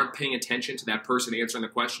people aren't paying attention to that person answering the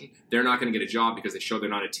question, they're not going to get a job because they show they're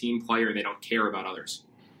not a team player and they don't care about others.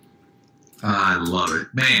 I love it.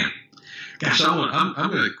 Man, Gosh, I'm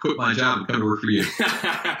going to quit my job and come to work for you.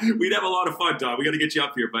 We'd have a lot of fun, Don. We got to get you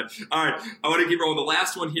up here. But all right, I want to keep rolling. The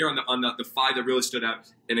last one here on the five that really stood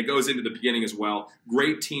out, and it goes into the beginning as well.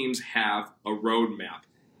 Great teams have a roadmap.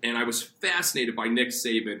 And I was fascinated by Nick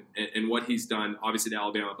Saban and what he's done, obviously, to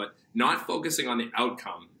Alabama, but not focusing on the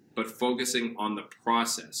outcome, but focusing on the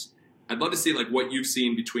process. I'd love to see like what you've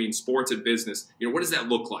seen between sports and business. What does that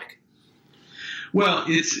look like? Well,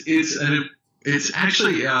 it's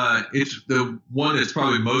actually it's the one that's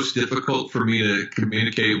probably most difficult for me to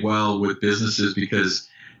communicate well with businesses because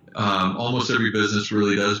almost every business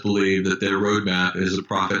really does believe that their roadmap is a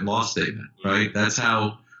profit and loss statement, right? That's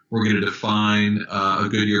how we're going to define a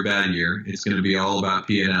good year, bad year. It's going to be all about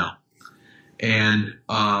P&L. And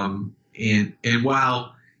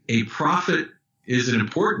while a profit is an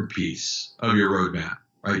important piece of your roadmap,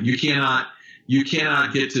 right? You cannot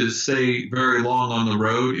get to stay very long on the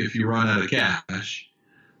road if you run out of cash.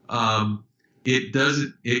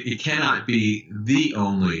 It cannot be the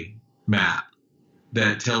only map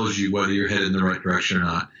that tells you whether you're headed in the right direction or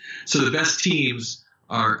not. So the best teams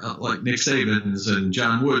are like Nick Saban's and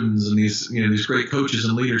John Wooden's and these great coaches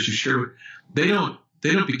and leaders who share. They don't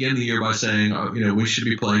begin the year by saying, we should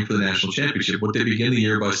be playing for the national championship. What they begin the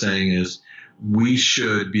year by saying is, we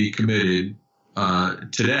should be committed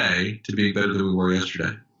today to being better than we were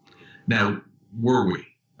yesterday. Now, were we?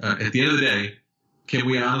 At the end of the day, can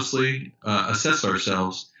we honestly assess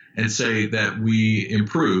ourselves and say that we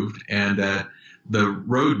improved and that the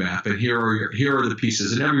roadmap, and here are the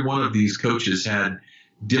pieces, and every one of these coaches had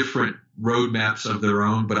different roadmaps of their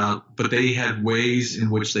own, but they had ways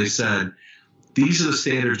in which they said, these are the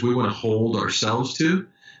standards we want to hold ourselves to.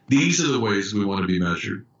 These are the ways we want to be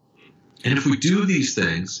measured. And if we do these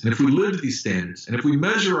things, and if we live to these standards, and if we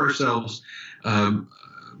measure ourselves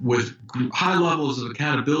with high levels of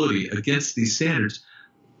accountability against these standards,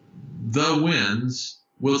 the wins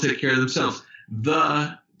will take care of themselves.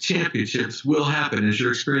 The championships will happen as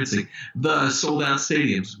you're experiencing. The sold-out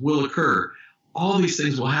stadiums will occur. All these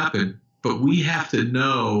things will happen, but we have to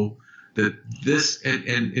know that this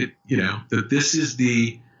that this is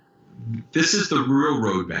the real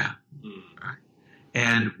roadmap. Right?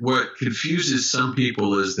 And what confuses some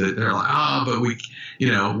people is that they're like, but we,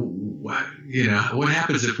 what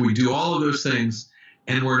happens if we do all of those things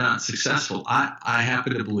and we're not successful? I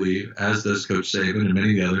happen to believe, as does Coach Saban and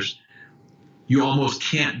many of the others, you almost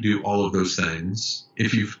can't do all of those things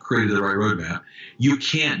if you've created the right roadmap. You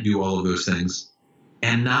can't do all of those things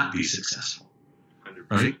and not be successful. 100%.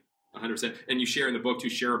 Right? 100%. And you share in the book, too,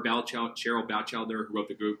 Cheryl Bouchowder, who wrote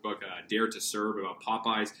the book Dare to Serve about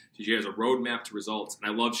Popeyes. She has a roadmap to results. And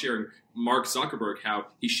I love sharing Mark Zuckerberg, how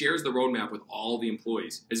he shares the roadmap with all the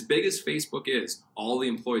employees. As big as Facebook is, all the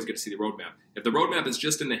employees get to see the roadmap. If the roadmap is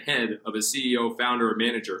just in the head of a CEO, founder, or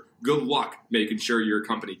manager, good luck making sure your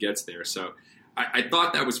company gets there. So I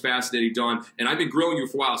thought that was fascinating, Don. And I've been grilling you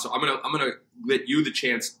for a while, so I'm gonna give you the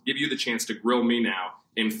chance to grill me now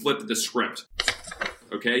and flip the script.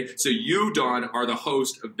 Okay? So you, Don, are the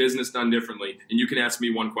host of Business Done Differently, and you can ask me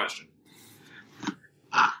one question.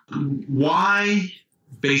 Why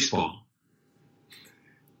baseball?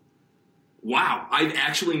 Wow, I've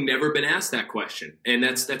actually never been asked that question, and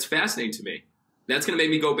that's fascinating to me. That's going to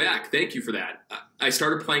make me go back. Thank you for that. I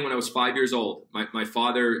started playing when I was 5 years old. My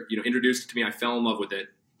father, introduced it to me. I fell in love with it.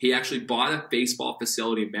 He actually bought a baseball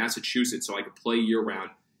facility in Massachusetts so I could play year-round,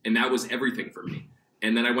 and that was everything for me.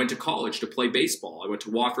 And then I went to college to play baseball. I went to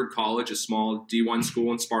Wofford College, a small D1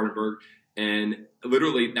 school in Spartanburg, and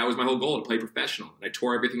literally that was my whole goal, to play professional. And I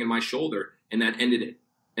tore everything in my shoulder, and that ended it.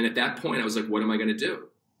 And at that point, I was like, what am I going to do?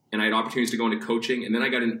 And I had opportunities to go into coaching, and then I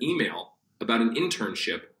got an email about an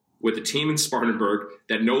internship with a team in Spartanburg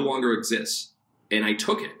that no longer exists. And I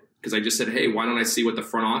took it because I just said, hey, why don't I see what the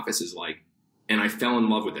front office is like? And I fell in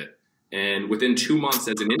love with it. And within 2 months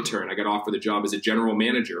as an intern, I got offered the job as a general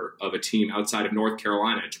manager of a team outside of North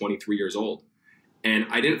Carolina at 23 years old. And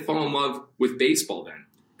I didn't fall in love with baseball then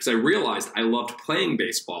because I realized I loved playing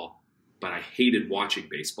baseball, but I hated watching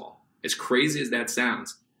baseball. As crazy as that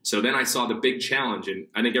sounds. So then I saw the big challenge, and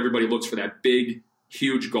I think everybody looks for that big,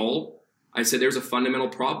 huge goal. I said, there's a fundamental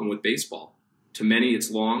problem with baseball. To many, it's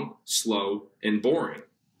long, slow, and boring.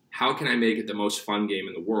 How can I make it the most fun game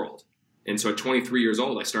in the world? And so at 23 years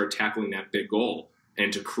old, I started tackling that big goal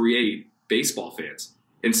and to create baseball fans.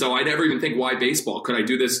 And so I never even think, why baseball? Could I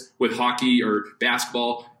do this with hockey or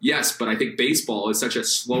basketball? Yes, but I think baseball is such a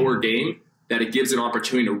slower game that it gives an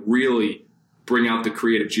opportunity to really bring out the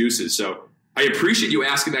creative juices. So I appreciate you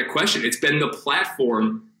asking that question. It's been the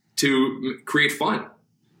platform to create fun.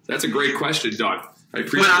 That's a great question, Doug. I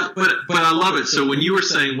appreciate it. But I love it. So when you were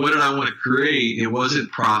saying, what did I want to create? It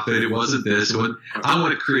wasn't profit. It wasn't this. I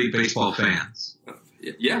want to create baseball fans.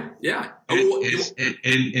 Yeah. And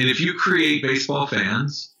if you create baseball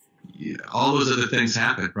fans, all those other things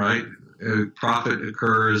happen, right? Profit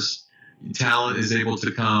occurs, talent is able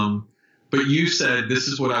to come. But you said, this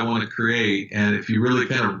is what I want to create. And if you really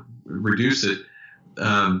kind of reduce it,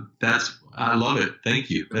 I love it. Thank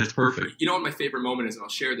you. That's perfect. You know what my favorite moment is, and I'll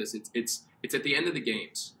share this. It's at the end of the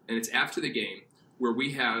games, and it's after the game where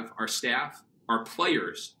we have our staff, our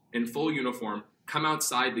players in full uniform come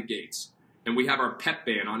outside the gates, and we have our pep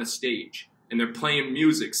band on a stage, and they're playing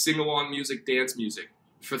music, sing-along music, dance music,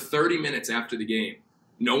 for 30 minutes after the game.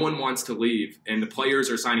 No one wants to leave, and the players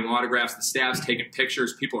are signing autographs, the staff's taking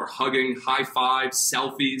pictures, people are hugging, high fives,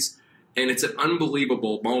 selfies, and it's an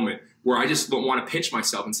unbelievable moment where I just want to pinch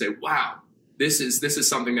myself and say, wow, this is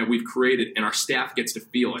something that we've created, and our staff gets to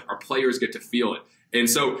feel it, our players get to feel it. And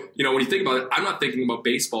so, when you think about it, I'm not thinking about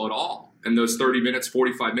baseball at all. In those 30 minutes,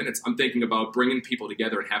 45 minutes, I'm thinking about bringing people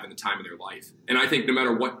together and having the time of their life. And I think no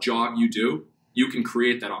matter what job you do, you can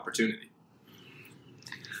create that opportunity.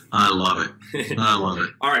 I love it. I love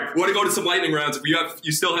it. All right, we want to go to some lightning rounds.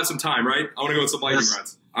 You still have some time, right? I want to go to some lightning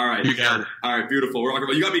rounds. All right. You got it. All right, beautiful.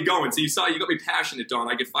 You got me going. So you got me passionate, Don.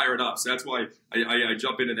 I get fired up. So that's why I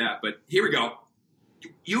jump into that. But here we go.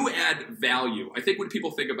 You add value. I think when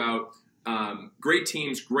people think about great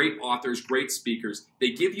teams, great authors, great speakers,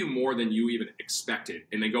 they give you more than you even expected,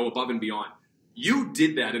 and they go above and beyond. You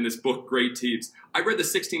did that in this book, Great Teams. I read the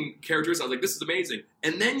 16 characters. I was like, this is amazing.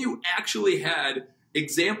 And then you actually had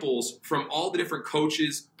examples from all the different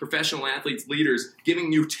coaches, professional athletes, leaders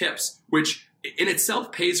giving you tips, which in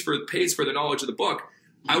itself pays for the knowledge of the book.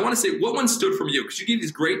 I want to say, what one stood from you? Because you gave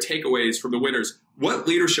these great takeaways from the winners. What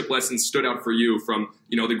leadership lessons stood out for you from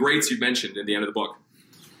the greats you mentioned at the end of the book?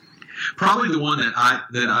 Probably the one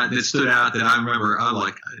that stood out that I remember,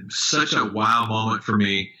 such a wow moment for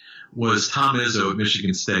me was Tom Izzo at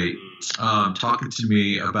Michigan State talking to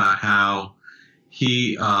me about how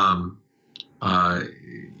he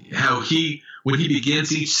when he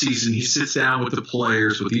begins each season, he sits down with the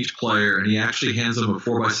players, with each player, and he actually hands them a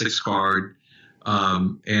 4x6 card,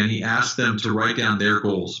 and he asks them to write down their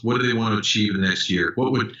goals. What do they want to achieve in the next year?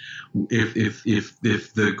 What would, if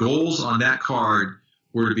the goals on that card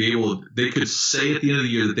were to be able, they could say at the end of the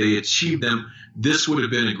year that they achieved them, this would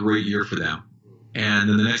have been a great year for them. And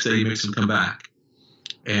then the next day he makes them come back.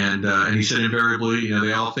 And he said invariably,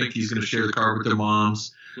 they all think he's going to share the card with their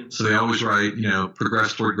moms. So they always write,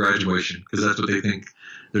 progress toward graduation, because that's what they think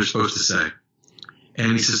they're supposed to say.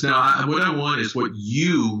 And he says, no, what I want is what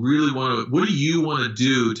you really want to, what do you want to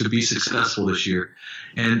do to be successful this year?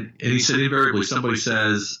 And he said invariably, somebody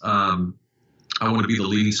says, I want to be the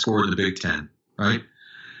leading scorer in the Big Ten, right?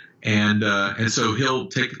 And so he'll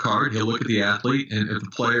take the card, he'll look at the athlete and at the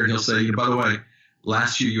player, and he'll say, by the way,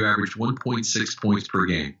 last year you averaged 1.6 points per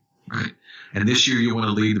game, right? And this year you want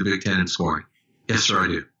to lead the Big Ten in scoring. Yes, sir, I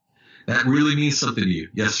do. That really means something to you.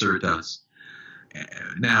 Yes, sir, it does.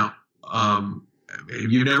 Now,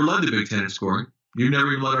 you never led the Big Ten in scoring. You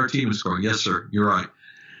never even led our team in scoring. Yes, sir, you're right.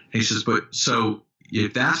 And he says, but so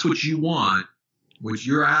if that's what you want, what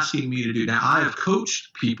you're asking me to do. Now, I have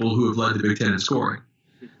coached people who have led the Big Ten in scoring,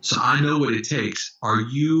 so I know what it takes.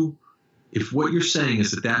 If what you're saying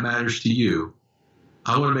is that matters to you,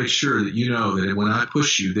 I want to make sure that you know that when I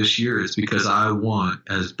push you this year, it's because I want,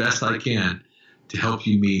 as best I can, to help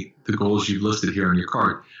you meet the goals you've listed here on your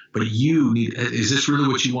card. But you need, is this really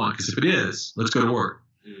what you want? Because if it is, let's go to work.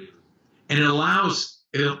 And it allows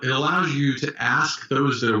you to ask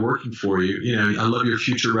those that are working for you, I love your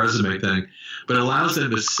future resume thing, but it allows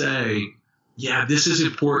them to say, yeah, this is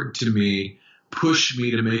important to me, push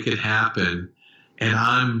me to make it happen, and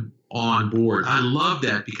I'm on board. I love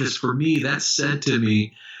that, because for me, that said to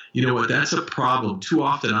me, you know what, that's a problem. Too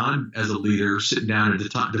often I'm, as a leader, sitting down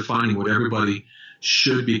and defining what everybody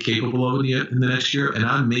should be capable of in the next year, and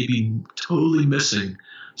I'm maybe totally missing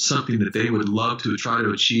something that they would love to try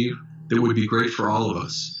to achieve that would be great for all of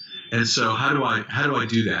us. And so how do I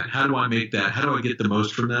do that? How do I make that? How do I get the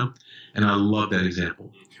most from them? And I love that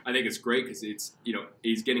example. I think it's great because it's,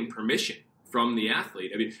 he's getting permission from the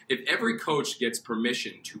athlete. I mean, if every coach gets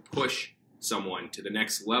permission to push someone to the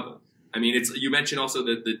next level, I mean, you mentioned also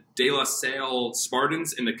the De La Salle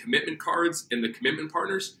Spartans and the commitment cards and the commitment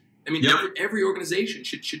partners. I mean, yep. every organization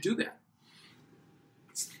should do that.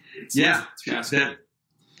 It's fascinating.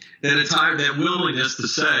 That willingness to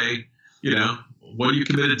say, what are you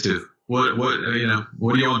committed to? What are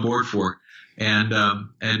you on board for? And a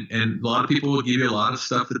lot of people will give you a lot of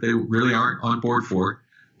stuff that they really aren't on board for.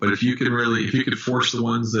 But if you could force the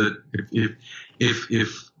ones that,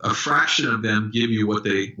 if a fraction of them give you what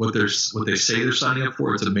they say they're signing up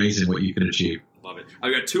for, it's amazing what you can achieve. Love it.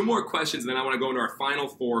 I've got two more questions, and then I want to go into our final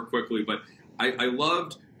four quickly. But I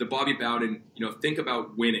loved the Bobby Bowden, think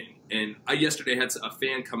about winning. And I yesterday had a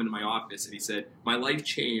fan come into my office, and he said, my life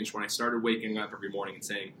changed when I started waking up every morning and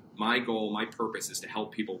saying, my goal, my purpose is to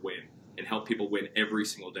help people win, and help people win every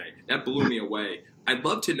single day. That blew me away. I'd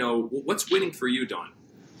love to know, what's winning for you, Don?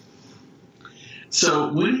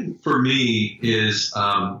 So winning for me is,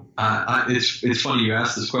 it's funny you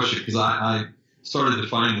asked this question, because I started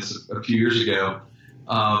defining this a few years ago.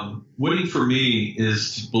 Winning for me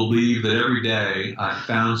is to believe that every day I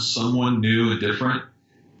found someone new and different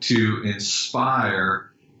to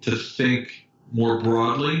inspire to think more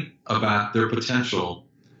broadly about their potential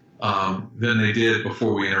than they did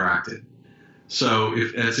before we interacted. So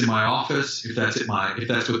if that's in my office, if that's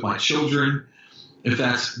with my children, if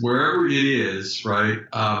that's wherever it is, right?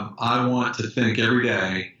 I want to think every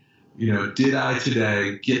day, did I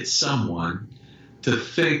today get someone to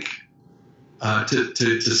think,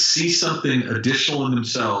 to see something additional in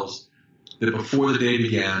themselves that before the day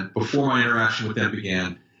began, before my interaction with them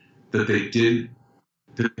began, that they didn't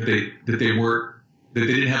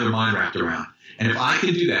have their mind wrapped around. And if I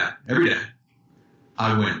can do that every day,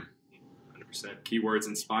 I win. 100%. Keywords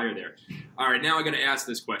inspire there. All right, now I'm going to ask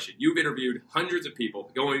this question. You've interviewed hundreds of people,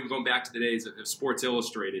 going back to the days of Sports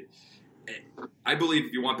Illustrated. I believe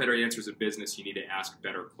if you want better answers in business, you need to ask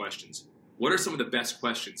better questions. What are some of the best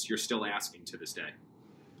questions you're still asking to this day?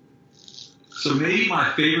 So maybe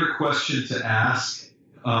my favorite question to ask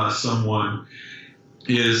someone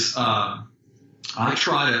is, I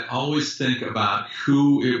try to always think about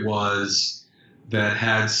who it was that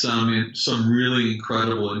had some really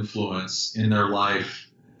incredible influence in their life.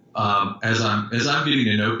 As I'm getting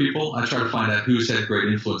to know people, I try to find out who's had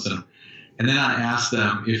great influence in them. And then I ask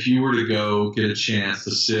them, if you were to go get a chance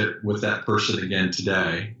to sit with that person again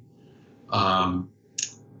today,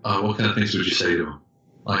 what kind of things would you say to them?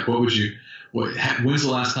 Like, when's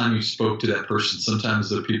the last time you spoke to that person? Sometimes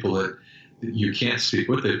they're people that you can't speak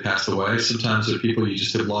with, they've passed away. Sometimes they're people you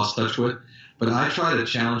just have lost touch with. But I try to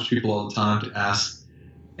challenge people all the time to ask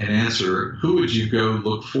and answer, who would you go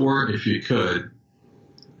look for if you could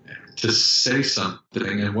to say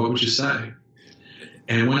something, and what would you say?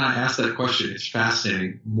 And when I ask that question, it's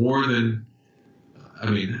fascinating. More than,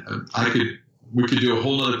 we could do a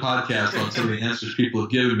whole other podcast on some of the answers people have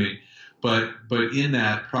given me. But in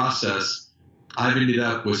that process, I've ended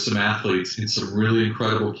up with some athletes in some really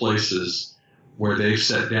incredible places where they've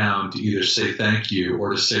sat down to either say thank you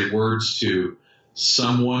or to say words to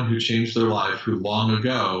someone who changed their life, who long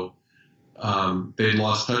ago they'd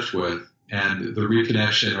lost touch with, and the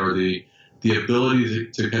reconnection or the ability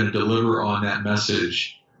to kind of deliver on that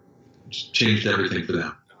message changed everything for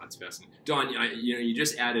them. Oh, that's fascinating. Don, you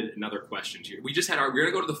just added another question to you. We're going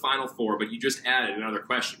to go to the final four, but you just added another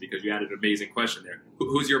question because you added an amazing question there.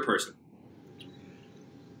 Who's your person?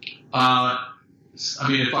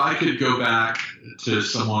 If I could go back to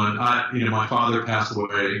someone, my father passed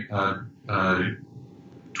away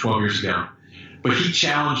 12 years ago, but he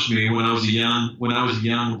challenged me when I was a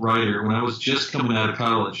young writer, when I was just coming out of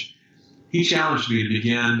college. He challenged me to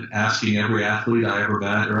begin asking every athlete I ever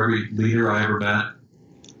met, or every leader I ever met,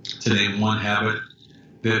 to name one habit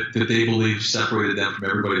that they believed separated them from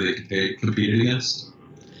everybody they competed against.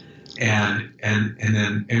 And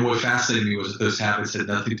what fascinated me was that those habits had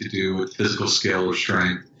nothing to do with physical skill or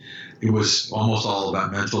strength. It was almost all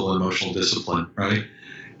about mental and emotional discipline, right?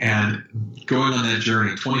 And going on that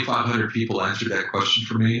journey, 2,500 people answered that question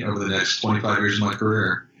for me over the next 25 years of my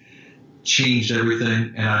career. Changed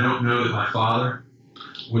everything. And I don't know that my father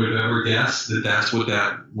would have ever guessed that that's what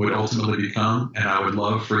that would ultimately become. And I would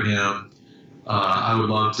love for him, I would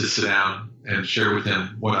love to sit down and share with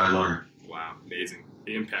him what I learned. Wow, amazing.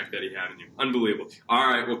 The impact that he had on you. Unbelievable. All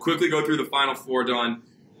right, we'll quickly go through the final four, Don.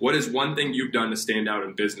 What is one thing you've done to stand out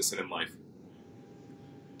in business and in life?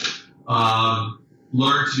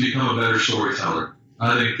 Learn to become a better storyteller.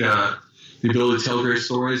 I think the ability to tell great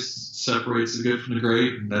stories separates the good from the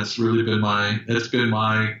great, and that's really been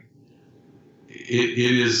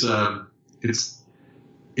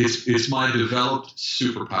it's my developed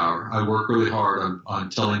superpower. I work really hard on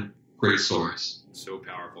telling great stories. So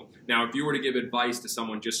powerful. Now, if you were to give advice to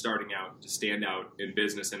someone just starting out to stand out in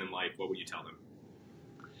business and in life, what would you tell them?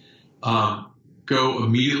 Go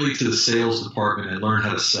immediately to the sales department and learn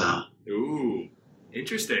how to sell. Ooh,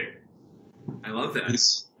 interesting. I love that.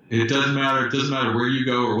 It doesn't matter. It doesn't matter where you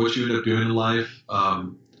go or what you end up doing in life.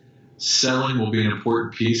 Selling will be an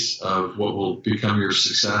important piece of what will become your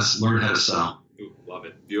success. Learn how to sell. Ooh, love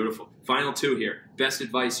it. Beautiful. Final two here. Best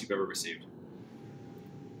advice you've ever received?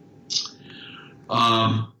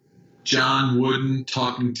 John Wooden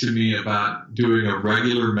talking to me about doing a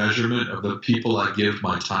regular measurement of the people I give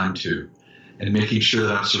my time to and making sure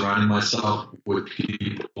that I'm surrounding myself with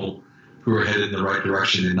people who are headed in the right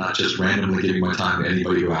direction and not just randomly giving my time to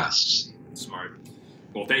anybody who asks. Smart.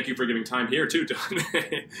 Well, thank you for giving time here too, Don.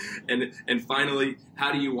 and finally,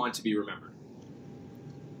 how do you want to be remembered?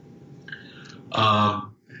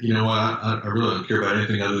 You know what? I really don't care about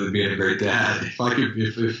anything other than being a great dad. If I could,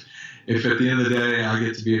 if at the end of the day I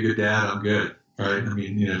get to be a good dad, I'm good, right? I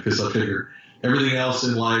mean, because I figure everything else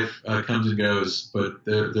in life comes and goes, but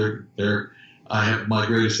I have my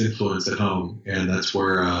greatest influence at home, and that's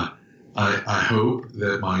where I hope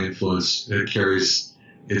that my influence carries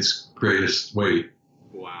its greatest weight.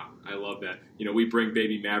 Wow, I love that. We bring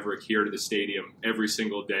baby Maverick here to the stadium every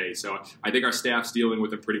single day, so I think our staff's dealing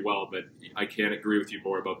with him pretty well, but I can't agree with you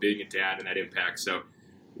more about being a dad and that impact. So,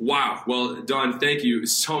 wow. Well, Don, thank you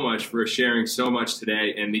so much for sharing so much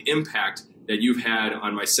today and the impact that you've had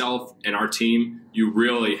on myself and our team. You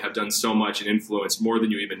really have done so much and influenced more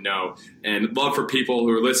than you even know. And love for people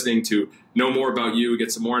who are listening to know more about you,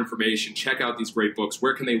 get some more information, check out these great books.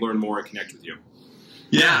 Where can they learn more and connect with you?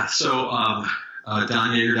 Yeah, so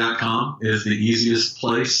DonYaeger.com is the easiest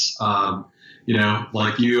place.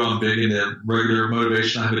 Like you, I'm big into regular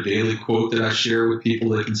motivation. I have a daily quote that I share with people.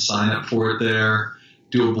 They can sign up for it there.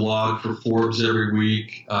 Do a blog for Forbes every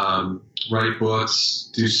week. Write books.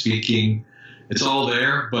 Do speaking. It's all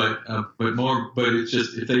there, but it's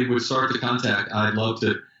just if they would start to contact, I'd love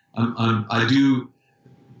to. I do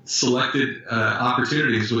selected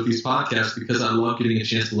opportunities with these podcasts because I love getting a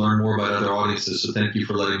chance to learn more about other audiences. So thank you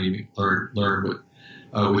for letting me learn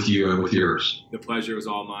with you and with yours. The pleasure was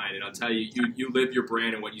all mine. And I'll tell you, you live your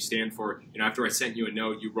brand and what you stand for. After I sent you a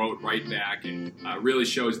note, you wrote right back and really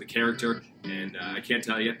shows the character. And I can't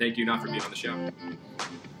tell you, thank you enough for being on the show.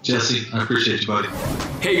 Jesse, I appreciate you, buddy.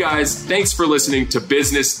 Hey guys, thanks for listening to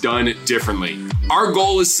Business Done Differently. Our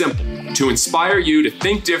goal is simple: to inspire you to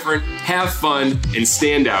think different, have fun, and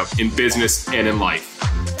stand out in business and in life.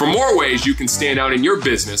 For more ways you can stand out in your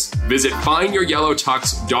business, visit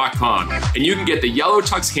FindYourYellowTux.com and you can get the Yellow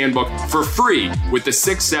Tux Handbook for free with the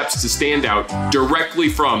 6 steps to stand out directly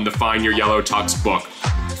from the Find Your Yellow Tux book.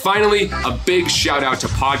 Finally, a big shout out to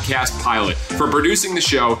Podcast Pilot for producing the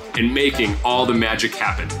show and making all the magic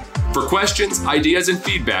happen. For questions, ideas, and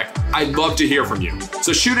feedback, I'd love to hear from you.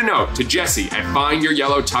 So shoot a note to Jesse at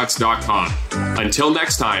FindYourYellowTux.com. Until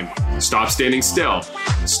next time, stop standing still,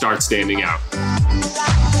 start standing out.